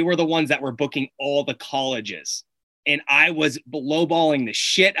 and they were the ones that were booking all the colleges. And I was lowballing the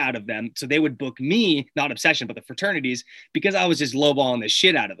shit out of them. So they would book me, not Obsession, but the fraternities, because I was just lowballing the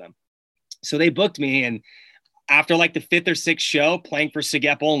shit out of them. So they booked me. And after like the 5th or 6th show playing for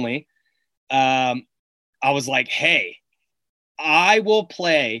SIGEP only, I was like, hey, I will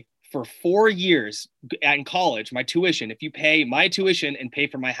play for 4 years in college, my tuition, if you pay my tuition and pay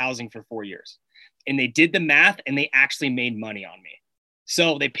for my housing for 4 years. And they did the math, and they actually made money on me.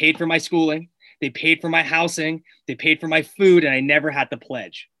 So they paid for my schooling. They paid for my housing, they paid for my food, and I never had to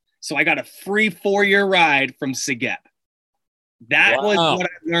pledge. So I got a free 4-year ride from SIGEP. That was what I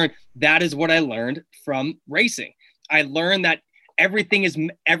learned. That is what I learned from racing. I learned that everything is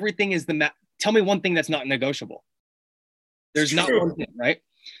tell me one thing that's not negotiable. There's not one thing, right?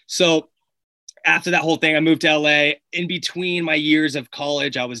 So after that whole thing, I moved to LA. In between my years of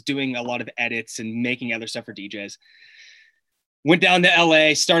college, I was doing a lot of edits and making other stuff for DJs. Went down to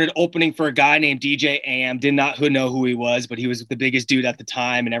LA, started opening for a guy named DJ Am. Did not know who he was, but he was the biggest dude at the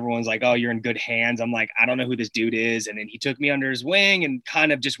time. And everyone's like, oh, you're in good hands. I'm like, I don't know who this dude is. And then he took me under his wing and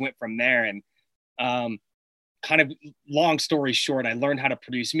kind of just went from there. And kind of long story short, I learned how to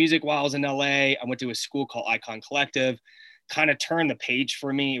produce music while I was in LA. I went to a school called Icon Collective, kind of turned the page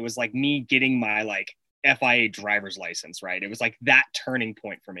for me. It was like me getting my like FIA driver's license, right? It was like that turning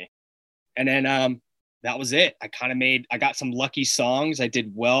point for me. And then that was it. I got some lucky songs. I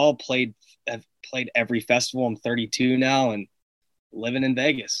did well, I've played every festival. I'm 32 now and living in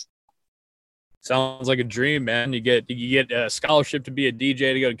Vegas. Sounds like a dream, man. You get a scholarship to be a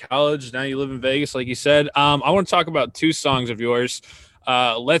DJ to go to college. Now you live in Vegas, like you said. I want to talk about 2 songs of yours.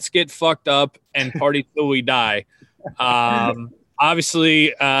 Let's Get Fucked Up and Party Till We Die.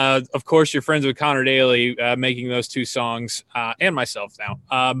 Obviously, of course, you're friends with Connor Daly making those 2 songs and myself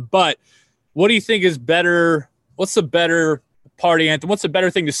now. But what do you think is better? What's the better party anthem? What's the better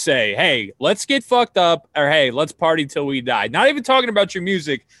thing to say? Hey, let's get fucked up, or hey, let's party till we die. Not even talking about your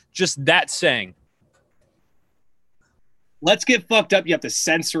music, just that saying. Let's get fucked up. You have to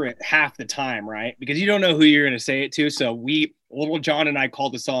censor it half the time, right? Because you don't know who you're going to say it to. So Little John and I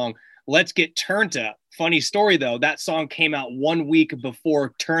called the song Let's Get Turned Up. Funny story though, that song came out 1 week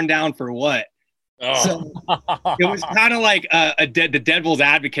before Turn Down for What? Oh. So it was kind of like the devil's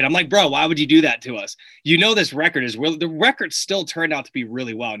advocate. I'm like, bro, why would you do that to us? You know, this record is real. The record still turned out to be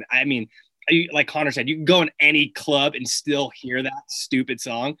really well. And I mean, like Connor said, you can go in any club and still hear that stupid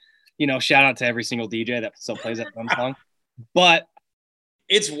song. Shout out to every single DJ that still plays that dumb song. But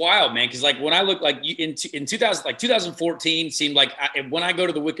it's wild, man. Because like when I look like in 2014 seemed like when I go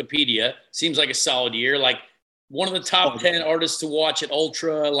to the Wikipedia, seems like a solid year. Like one of the top 10 artists to watch at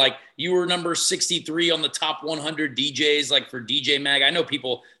Ultra. Like, you were number 63 on the top 100 DJs, like for DJ Mag. I know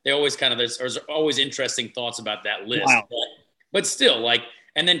people, they always there's always interesting thoughts about that list. Wow. But still, like,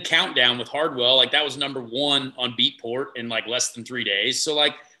 and then Countdown with Hardwell, like that was number 1 on Beatport in like less than 3 days. So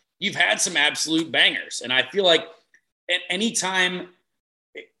like, you've had some absolute bangers. And I feel like at any time,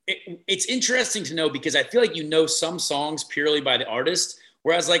 it's interesting to know, because I feel like you know some songs purely by the artist,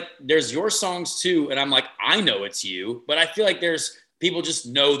 whereas like there's your songs too, and I'm like, I know it's you, but I feel like there's people just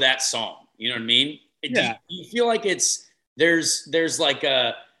know that song. You know what I mean? Yeah. Do you feel like there's like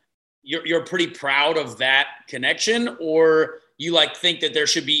you're pretty proud of that connection, or you like think that there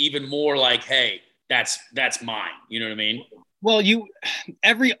should be even more like, hey, that's mine. You know what I mean? Well,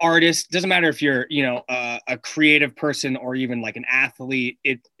 every artist, doesn't matter if you're, a creative person or even like an athlete,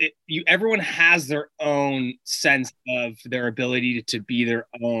 everyone has their own sense of their ability to be their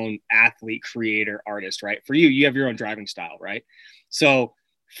own athlete, creator, artist, right? For you have your own driving style, right? So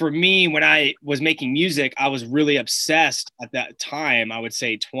for me, when I was making music, I was really obsessed at that time. I would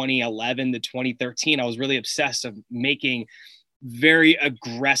say 2011 to 2013, I was really obsessed of making very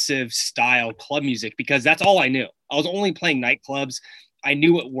aggressive style club music, because that's all I knew. I was only playing nightclubs. I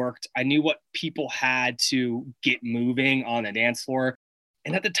knew it worked. I knew what people had to get moving on a dance floor.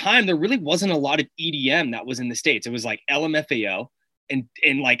 And at the time, there really wasn't a lot of EDM that was in the States. It was like LMFAO and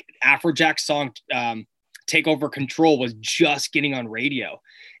like Afrojack's song, Take Over Control, was just getting on radio.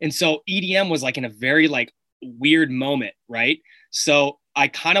 And so EDM was like in a very like weird moment, right? So I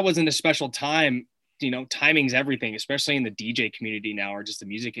kind of was in a special time. Timing's everything, especially in the DJ community now, or just the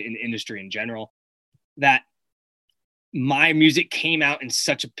music industry in general, that my music came out in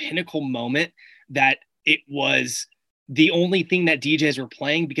such a pinnacle moment that it was the only thing that DJs were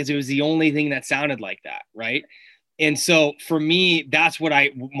playing, because it was the only thing that sounded like that. Right. And so for me, that's what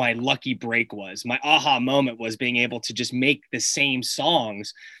my lucky break was. My aha moment was being able to just make the same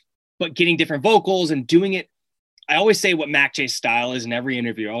songs, but getting different vocals and doing it. I always say what MAKJ's style is in every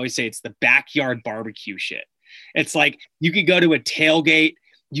interview. I always say it's the backyard barbecue shit. It's like you could go to a tailgate,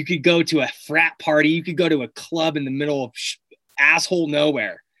 you could go to a frat party, you could go to a club in the middle of asshole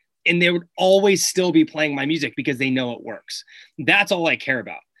nowhere, and they would always still be playing my music because they know it works. That's all I care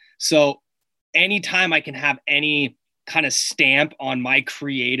about. So anytime I can have any kind of stamp on my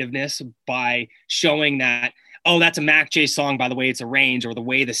creativeness by showing that, oh, that's a MAKJ song by the way it's arranged or the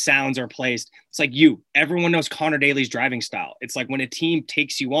way the sounds are placed. It's like everyone knows Connor Daly's driving style. It's like when a team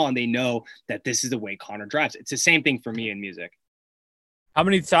takes you on, they know that this is the way Connor drives. It's the same thing for me in music. How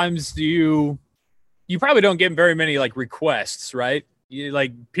many times do you probably don't get very many like requests, right? You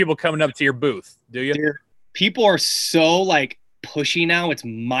like people coming up to your booth, do you? People are so like pushy now. It's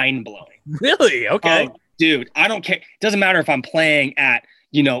mind blowing. Really? Okay. Dude, I don't care. It doesn't matter if I'm playing at,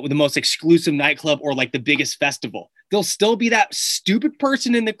 the most exclusive nightclub or like the biggest festival. There'll still be that stupid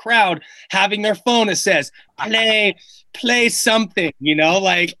person in the crowd having their phone that says, play something,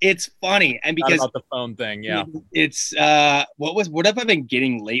 like it's funny. And because about the phone thing. Yeah. It's, what have I been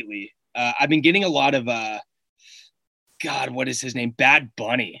getting lately? I've been getting a lot of, God, what is his name? Bad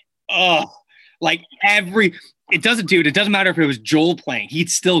Bunny. Oh, like it doesn't matter if it was Joel playing, he'd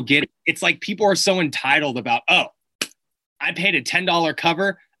still get it. It's like people are so entitled about, oh, I paid a $10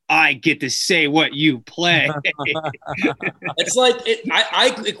 cover, I get to say what you play. It's like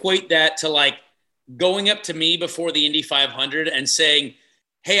I equate that to like going up to me before the Indy 500 and saying,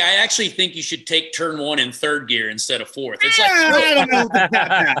 hey, I actually think you should take turn 1 in third gear instead of fourth. It's like, I don't know about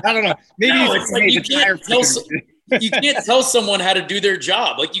that. I don't know. Maybe no, it's like you can't tell someone how to do their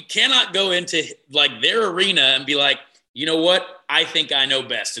job. Like you cannot go into like their arena and be like, you know what? I think I know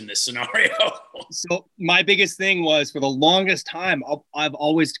best in this scenario. So my biggest thing was, for the longest time, I've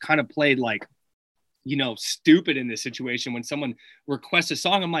always kind of played like, stupid in this situation. When someone requests a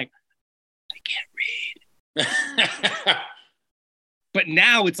song, I'm like, I can't read. But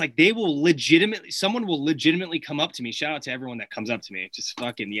now it's like someone will legitimately come up to me. Shout out to everyone that comes up to me. Just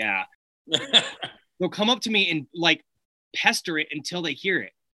fucking, yeah. They'll come up to me and like pester it until they hear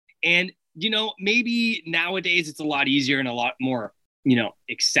it. And maybe nowadays it's a lot easier and a lot more,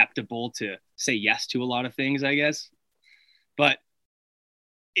 acceptable to say yes to a lot of things, I guess. But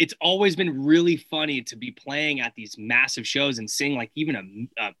it's always been really funny to be playing at these massive shows and sing like even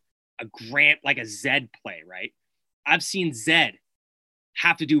a grant, like a Zed play, right? I've seen Zed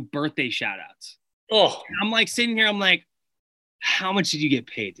have to do birthday shout outs. Oh, and I'm like sitting here, I'm like, how much did you get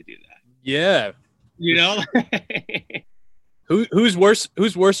paid to do that? Yeah. Who's worse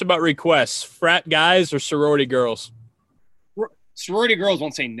about requests, frat guys or sorority girls? Sorority girls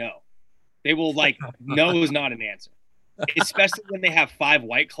won't say no. They will like, no is not an answer. Especially when they have 5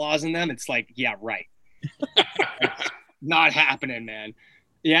 White Claws in them. It's like, yeah, right. Not happening, man.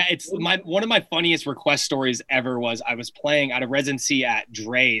 Yeah, it's one of my funniest request stories ever was I was playing at a residency at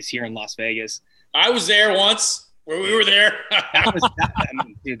Dre's here in Las Vegas. I was there once where we were there.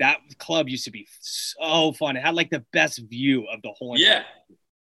 Dude, that club used to be so fun. It had like the best view of the whole. Yeah.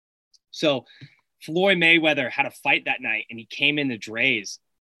 So Floyd Mayweather had a fight that night and he came in the Dre's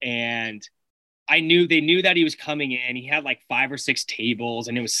and they knew that he was coming in. He had like 5 or 6 tables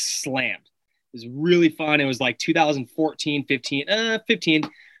and it was slammed. It was really fun. It was like 2014, 15.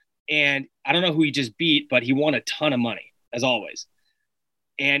 And I don't know who he just beat, but he won a ton of money, as always.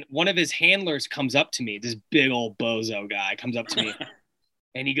 And one of his handlers comes up to me, this big old bozo guy comes up to me,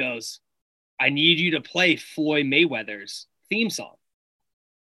 and he goes, I need you to play Floyd Mayweather's theme song.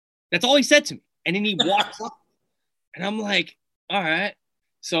 That's all he said to me. And then he walks up, and I'm like, all right.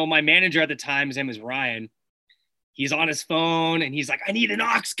 So my manager at the time, his name is Ryan, he's on his phone and he's like, I need an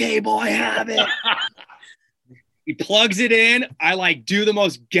aux cable. I have it. He plugs it in. I like do the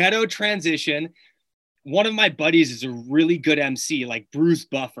most ghetto transition. One of my buddies is a really good MC, like Bruce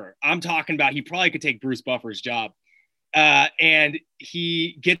Buffer. I'm talking about, he probably could take Bruce Buffer's job. And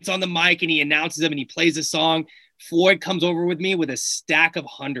he gets on the mic and he announces them and he plays a song. Floyd comes over with me with a stack of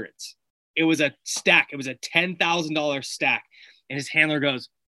hundreds. It was a stack. It was a $10,000 stack. And his handler goes,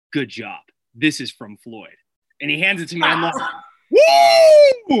 good job. This is from Floyd. And he hands it to me. I'm like,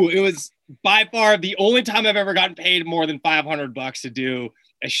 woo! It was by far the only time I've ever gotten paid more than $500 to do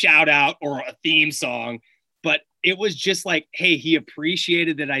a shout out or a theme song. But it was just like, hey, he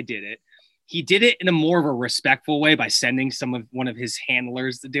appreciated that I did it. He did it in a more of a respectful way by sending one of his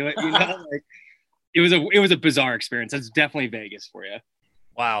handlers to do it. You know, like it was a bizarre experience. That's definitely Vegas for you.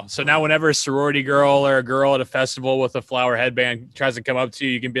 Wow. So now whenever a sorority girl or a girl at a festival with a flower headband tries to come up to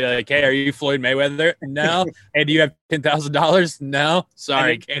you, you can be like, hey, are you Floyd Mayweather? No. Hey, do you have $10,000? No.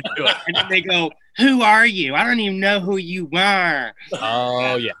 Sorry, can't do it. And then they go, who are you? I don't even know who you are.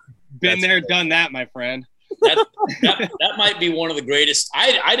 Oh, yeah. Been there, done that, my friend. That might be one of the greatest.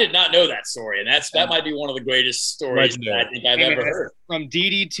 I did not know that story, and that might be one of the greatest stories I think I've ever heard. From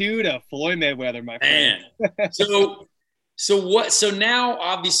DD2 to Floyd Mayweather, my friend. Man. So now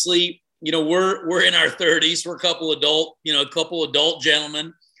obviously, you know, we're in our 30s. We're a couple adult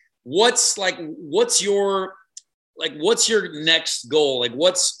gentlemen. What's your next goal? Like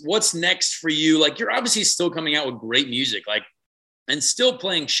what's next for you? Like you're obviously still coming out with great music, like, and still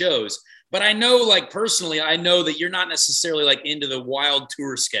playing shows. But I know, like, personally, I know that you're not necessarily like into the wild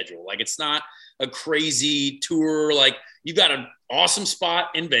tour schedule. Like it's not a crazy tour. Like you've got an awesome spot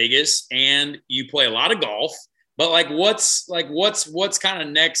in Vegas and you play a lot of golf. But what's kind of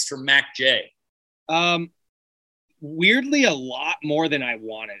next for MAKJ? Weirdly, a lot more than I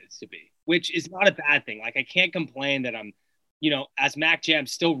wanted it to be, which is not a bad thing. Like I can't complain that I'm, you know, as MAKJ, I'm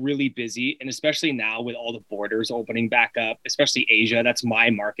still really busy, and especially now with all the borders opening back up, especially Asia, that's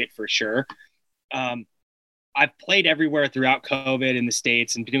my market for sure. I've played everywhere throughout COVID in the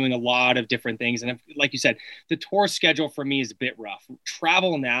States and been doing a lot of different things. And like you said, the tour schedule for me is a bit rough.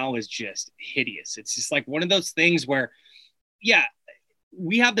 Travel now is just hideous. It's just like one of those things where, yeah,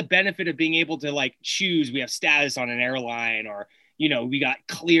 we have the benefit of being able to like choose. We have status on an airline, or, you know, we got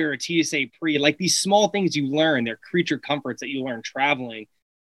clear, TSA pre, like these small things you learn, they're creature comforts that you learn traveling.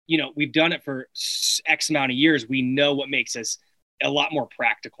 You know, we've done it for X amount of years. We know what makes us a lot more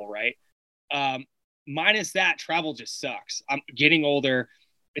practical, right? Minus that, travel just sucks. I'm getting older.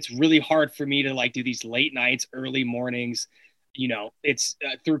 It's really hard for me to like do these late nights, early mornings. You know, it's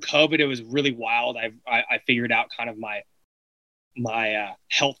through COVID, it was really wild. I figured out kind of my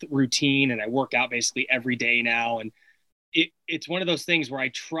health routine, and I work out basically every day now. And it's one of those things where I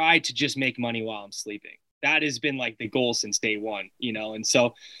try to just make money while I'm sleeping. That has been like the goal since day one, you know? And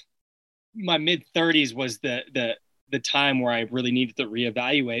so my mid 30s was the time where I really needed to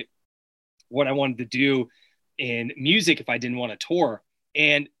reevaluate what I wanted to do in music if I didn't want to tour.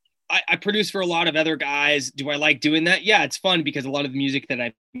 And I produce for a lot of other guys. Do I like doing that? Yeah, it's fun because a lot of the music that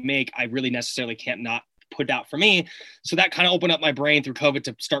I make, I really necessarily can't not put out for me. So that kind of opened up my brain through COVID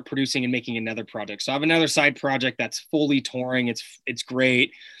to start producing and making another project. So I have another side project that's fully touring. It's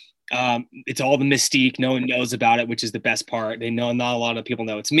great. It's all the mystique. No one knows about it, which is the best part. They know, not a lot of people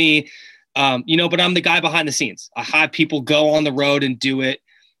know it's me. You know, but I'm the guy behind the scenes. I have people go on the road and do it.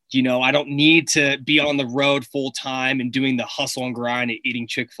 You know, I don't need to be on the road full time and doing the hustle and grind and eating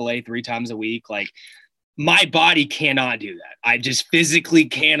Chick-fil-A 3 times a week. Like my body cannot do that. I just physically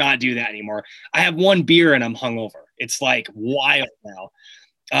cannot do that anymore. I have one beer and I'm hungover. It's like wild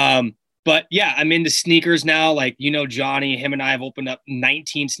now. But yeah, I'm into sneakers now. Like, you know, Johnny, him and I have opened up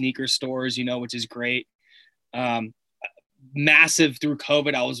 19 sneaker stores, you know, which is great. massive through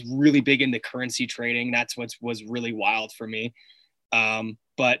COVID. I was really big into currency trading. That's what was really wild for me.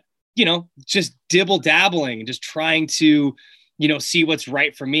 But, you know, just dibble dabbling, just trying to, you know, see what's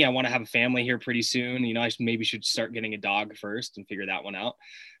right for me. I want to have a family here pretty soon. You know, I maybe should start getting a dog first and figure that one out.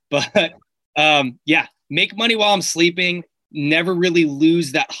 But yeah, make money while I'm sleeping. Never really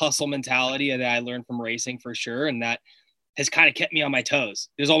lose that hustle mentality that I learned from racing for sure. And that has kind of kept me on my toes.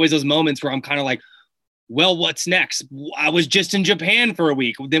 There's always those moments where I'm kind of like, well, what's next? I was just in Japan for a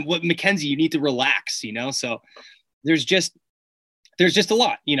week. Then what, McKenzie, you need to relax, you know? So there's just a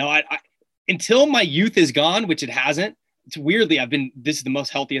lot, you know, I until my youth is gone, which it hasn't. It's weirdly, this is the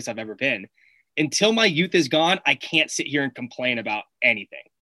most healthiest I've ever been. Until my youth is gone, I can't sit here and complain about anything.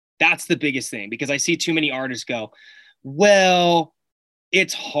 That's the biggest thing, because I see too many artists go, well,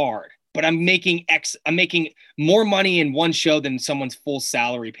 it's hard, but I'm making more money in one show than someone's full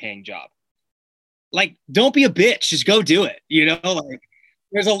salary paying job. Like, don't be a bitch, just go do it. You know, like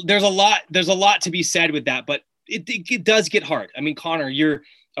there's a lot to be said with that, but it does get hard. I mean, Connor, you're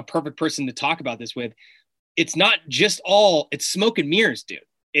a perfect person to talk about this with. It's not just it's smoke and mirrors, dude.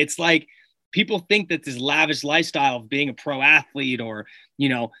 It's like people think that this lavish lifestyle of being a pro athlete or, you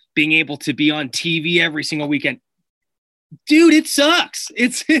know, being able to be on TV every single weekend, dude, it sucks.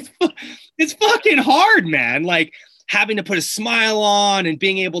 It's fucking hard, man. Like having to put a smile on and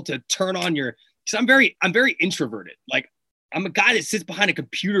being able to turn on because I'm very introverted. Like I'm a guy that sits behind a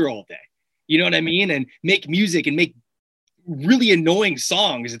computer all day. You know what I mean? And make music and make really annoying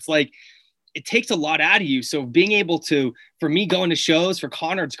songs. It's like, it takes a lot out of you. So being able to, for me going to shows, for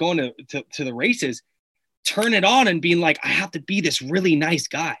Connor, it's going to the races, turn it on and being like, I have to be this really nice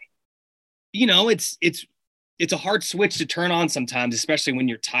guy. You know, it's a hard switch to turn on sometimes, especially when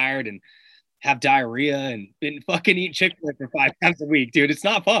you're tired and have diarrhea and been fucking eating Chick-fil-A for 5 times a week, dude. It's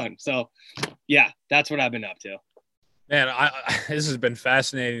not fun. So yeah, that's what I've been up to. Man, this has been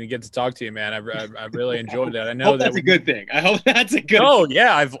fascinating to get to talk to you, man. I've really enjoyed that. I know that's a good thing. I hope that's a good thing. Oh,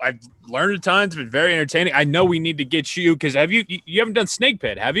 yeah. I've learned a ton. It's been very entertaining. I know we need to get you, because you haven't done Snake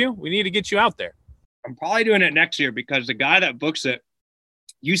Pit, have you? We need to get you out there. I'm probably doing it next year, because the guy that books it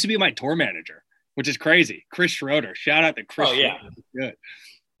used to be my tour manager, which is crazy. Chris Schroeder. Shout out to Chris. Oh, yeah. Good.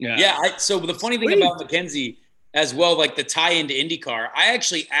 Yeah. Yeah. So the funny thing about McKenzie as well, like the tie into IndyCar, I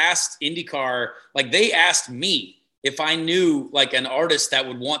actually asked IndyCar, like they asked me if I knew like an artist that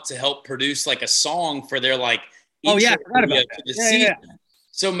would want to help produce like a song for their like I forgot about that. Season.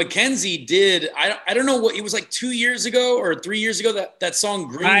 So McKenzie did. I don't know what it was, like 2 years ago or 3 years ago that song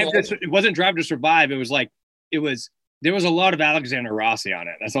Green Light. It wasn't Drive to Survive. It was there was a lot of Alexander Rossi on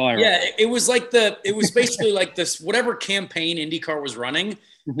it. That's all I remember. Yeah, it was basically like this whatever campaign IndyCar was running.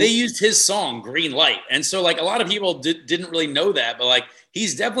 Mm-hmm. They used his song Green Light, and so like a lot of people didn't really know that, but like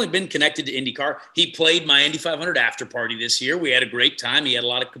he's definitely been connected to IndyCar. He played my Indy 500 after party this year. We had a great time. He had a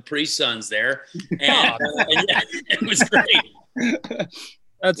lot of Capri Suns there, and yeah, it was great.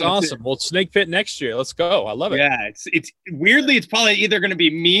 That's awesome. Well, Snake Pit next year. Let's go. I love it. Yeah, it's weirdly, it's probably either going to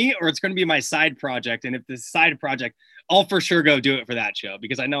be me or it's going to be my side project. And if the side project, I'll for sure go do it for that show,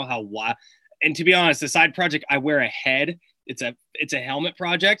 because I know how wild. And to be honest, the side project, I wear a head. It's a helmet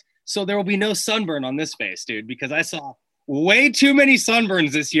project, so there will be no sunburn on this face, dude, because I saw way too many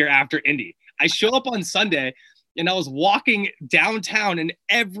sunburns this year after Indy. I show up on Sunday and I was walking downtown and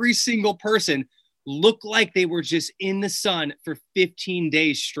every single person looked like they were just in the sun for 15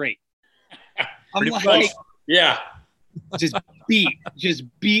 days straight. I'm like, yeah, just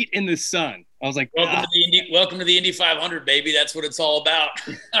beat in the sun. I was like, welcome to the Indy 500, baby. That's what it's all about.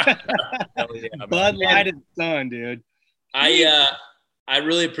 Bud Light in the sun, dude. I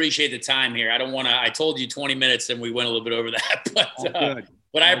really appreciate the time here. I told you 20 minutes and we went a little bit over that,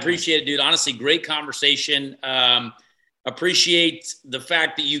 but I appreciate it, dude. Honestly, great conversation. Appreciate the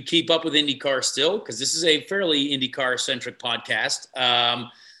fact that you keep up with IndyCar still, because this is a fairly IndyCar centric podcast.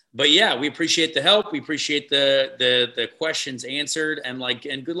 But yeah, we appreciate the help. We appreciate the questions answered, and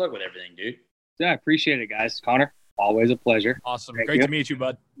good luck with everything, dude. Yeah, I appreciate it, guys. Connor, always a pleasure. Awesome. Great to meet you,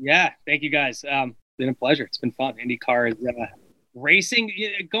 bud. Yeah. Thank you, guys. Been a pleasure. It's been fun. IndyCar is racing.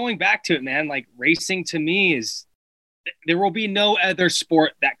 Going back to it, man, like racing to me is, there will be no other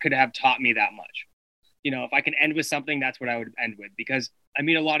sport that could have taught me that much. You know, if I can end with something, that's what I would end with, because I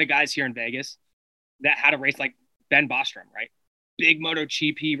meet a lot of guys here in Vegas that had a race like Ben Bostrom, right? Big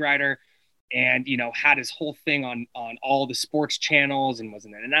MotoGP rider, and, you know, had his whole thing on all the sports channels and was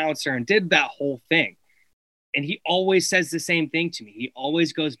an announcer and did that whole thing. And he always says the same thing to me. He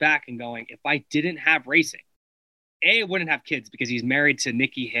always goes back and going, if I didn't have racing, I wouldn't have kids, because he's married to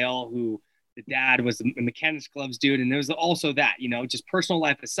Nikki Hale, who the dad was the mechanics gloves dude. And there was also that, you know, just personal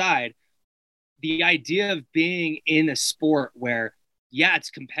life aside, the idea of being in a sport where, yeah, it's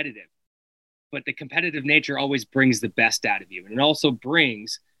competitive, but the competitive nature always brings the best out of you. And it also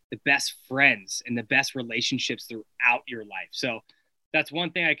brings the best friends and the best relationships throughout your life. So that's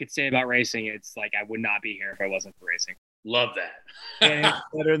one thing I could say about racing. It's like, I would not be here if I wasn't for racing. Love that. Can't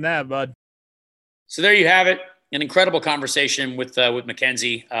better than that, bud. So there you have it. An incredible conversation with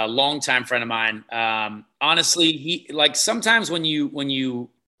McKenzie, a longtime friend of mine. Honestly, he like sometimes when you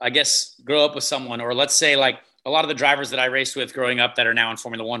I guess grow up with someone, or let's say like a lot of the drivers that I raced with growing up that are now in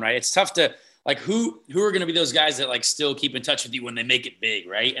Formula One, right? It's tough to like who are going to be those guys that like still keep in touch with you when they make it big,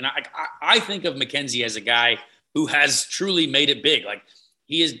 right? And I think of McKenzie as a guy who has truly made it big. Like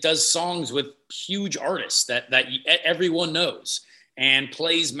does songs with huge artists that everyone knows and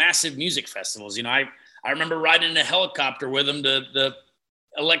plays massive music festivals. You know, I remember riding in a helicopter with him to the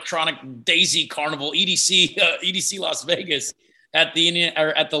Electronic Daisy Carnival, EDC Las Vegas at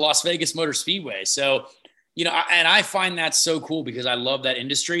the Las Vegas Motor Speedway. So, you know, and I find that so cool because I love that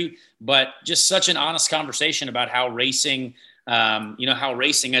industry, but just such an honest conversation about how racing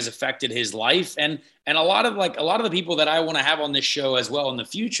has affected his life. And a lot of the people that I want to have on this show as well in the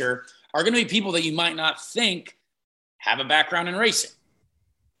future are going to be people that you might not think have a background in racing.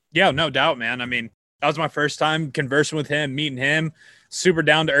 Yeah, no doubt, man. I mean, that was my first time conversing with him, meeting him. Super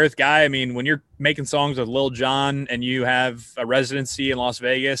down-to-earth guy. I mean, when you're making songs with Lil Jon and you have a residency in Las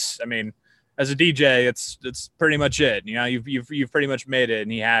Vegas, I mean, as a DJ, it's pretty much it. You know, you've pretty much made it,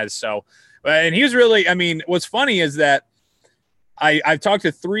 and he has. So, and he was really. I mean, what's funny is that I've talked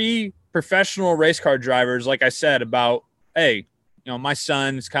to 3 professional race car drivers, like I said, about, hey, you know, my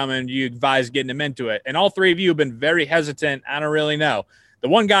son's coming. You advise getting him into it, and all 3 of you have been very hesitant. I don't really know. The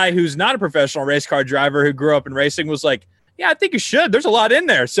one guy who's not a professional race car driver who grew up in racing was like, yeah, I think you should. There's a lot in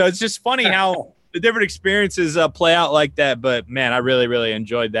there. So it's just funny how the different experiences play out like that. But, man, I really, really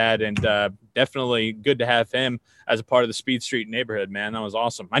enjoyed that, and definitely good to have him as a part of the Speed Street neighborhood, man. That was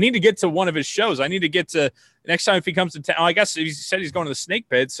awesome. I need to get to one of his shows. I need to get to next time if he comes to town. I guess he said he's going to the Snake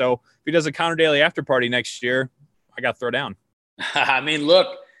Pit. So if he does a Counter Daily after party next year, I got to throw down. I mean,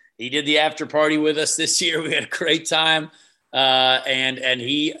 look, he did the after party with us this year. We had a great time. And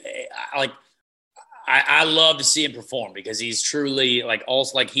he like, I love to see him perform because he's truly like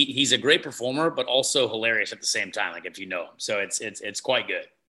also like he's a great performer, but also hilarious at the same time. Like if you know him, so it's quite good.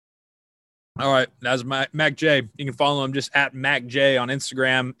 All right. That's MAKJ. You can follow him just at MAKJ on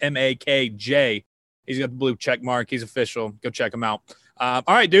Instagram, MAKJ. He's got the blue check mark. He's official. Go check him out. All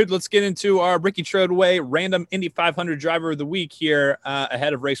right, dude, let's get into our Ricky Trotaway random Indy 500 driver of the week here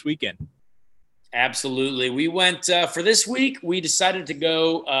ahead of race weekend. Absolutely. We went for this week. We decided to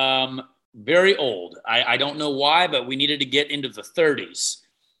go very old. I don't know why, but we needed to get into the 30s.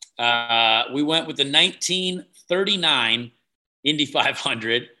 We went with the 1939 Indy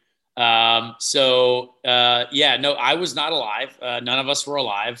 500. I was not alive. None of us were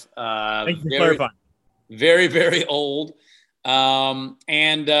alive. Thank you for clarifying. Very, very old.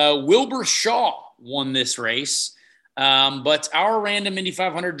 And Wilbur Shaw won this race. But our random Indy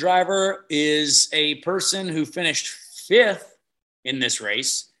 500 driver is a person who finished 5th in this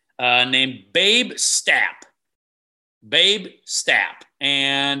race, named Babe Stapp. Babe Stapp.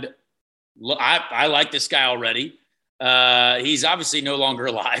 And I like this guy already. He's obviously no longer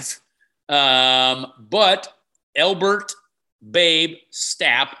alive. But Elbert Babe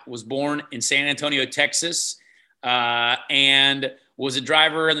Stapp was born in San Antonio, Texas, and was a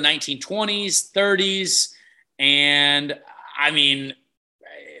driver in the 1920s, 30s. And I mean,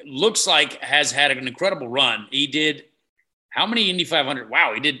 looks like has had an incredible run. He did how many Indy 500?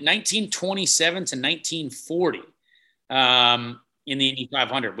 Wow. He did 1927 to 1940 in the Indy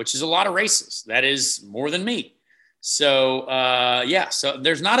 500, which is a lot of races. That is more than me. So, so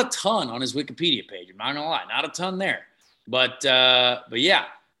there's not a ton on his Wikipedia page. I'm not gonna lie, not a ton there, but yeah,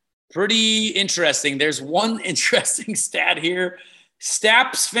 pretty interesting. There's one interesting stat here.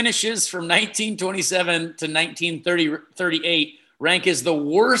 Stapp's finishes from 1927 to 1938 rank as the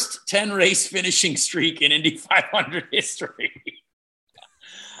worst 10-race finishing streak in Indy 500 history.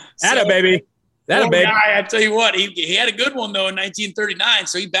 Baby. Baby. Guy, I tell you what, he had a good one, though, in 1939,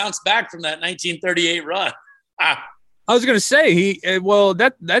 so he bounced back from that 1938 run. I was going to say,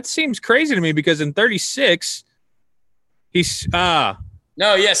 that seems crazy to me because in 36, he's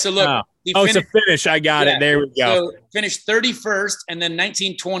no, yeah, so look. It's a finish. I got it. There we go. So finished 31st, and then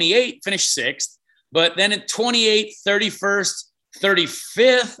 1928 finished 6th. But then at 28th, 31st,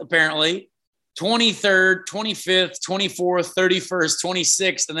 35th, apparently, 23rd, 25th, 24th, 31st,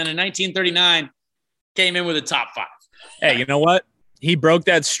 26th. And then in 1939, came in with a top 5. Hey, you know what? He broke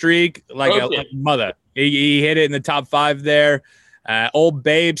that streak like a mother. He hit it in the top 5 there. Old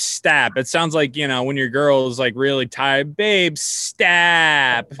Babe Stapp. It sounds like, when your girl is like really tired, Babe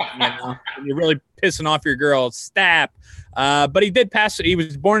Stapp. When you're really pissing off your girl, Stapp. But he did pass. He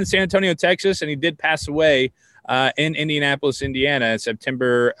was born in San Antonio, Texas, and he did pass away in Indianapolis, Indiana in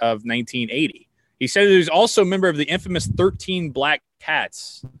September of 1980. He said he was also a member of the infamous 13 Black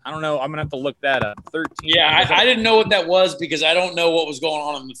Cats. I don't know. I'm going to have to look that up. 13. Yeah, I didn't know what that was because I don't know what was going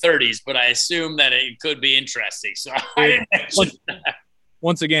on in the 30s, but I assume that it could be interesting. So I didn't mention that.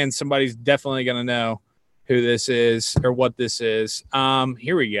 Once again, somebody's definitely going to know who this is or what this is.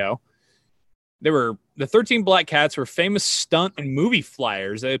 Here we go. The 13 Black Cats were famous stunt and movie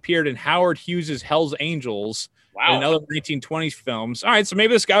flyers that appeared in Howard Hughes' Hell's Angels. Wow. And other 1920s films. All right, so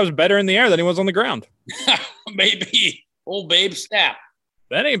maybe this guy was better in the air than he was on the ground. Maybe. Old Babe Stapp.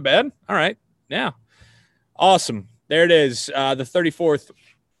 That ain't bad. All right. Yeah. Awesome. There it is. The 34th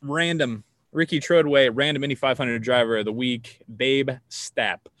random Ricky Trodway random Indy 500 driver of the week, Babe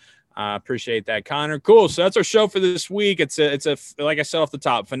Stapp. Appreciate that, Connor. Cool. So that's our show for this week. It's a like I said off the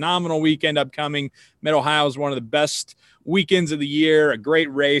top, phenomenal weekend upcoming. Mid-Ohio is one of the best weekends of the year. A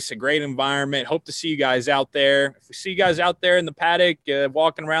great race, a great environment. Hope to see you guys out there. If we see you guys out there in the paddock,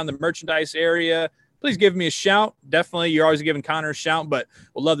 walking around the merchandise area, please give me a shout. Definitely, you're always giving Connor a shout, but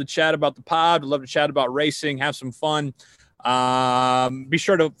we'll love to chat about the pod. We'd love to chat about racing, have some fun. Be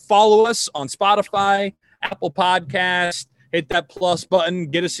sure to follow us on Spotify, Apple Podcast. Hit that plus button.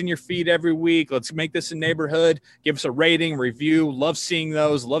 Get us in your feed every week. Let's make this a neighborhood. Give us a rating, review. Love seeing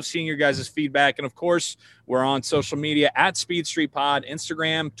those. Love seeing your guys' feedback. And, of course, we're on social media at Speed Street Pod,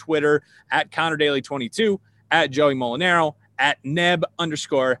 Instagram, Twitter, at ConnorDaily22, at Joey Molinaro, at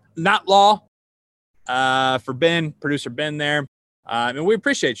Neb_NotLaw. For Ben, producer Ben there. And we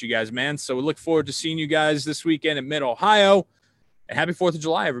appreciate you guys, man. So we look forward to seeing you guys this weekend in Mid-Ohio. And happy 4th of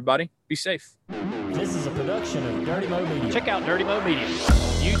July, everybody. Be safe. This is a production of Dirty Mo Media. Check out Dirty Mo Media on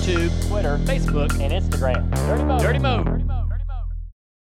YouTube, Twitter, Facebook, and Instagram. Dirty Mo. Dirty Mo. Dirty Mo.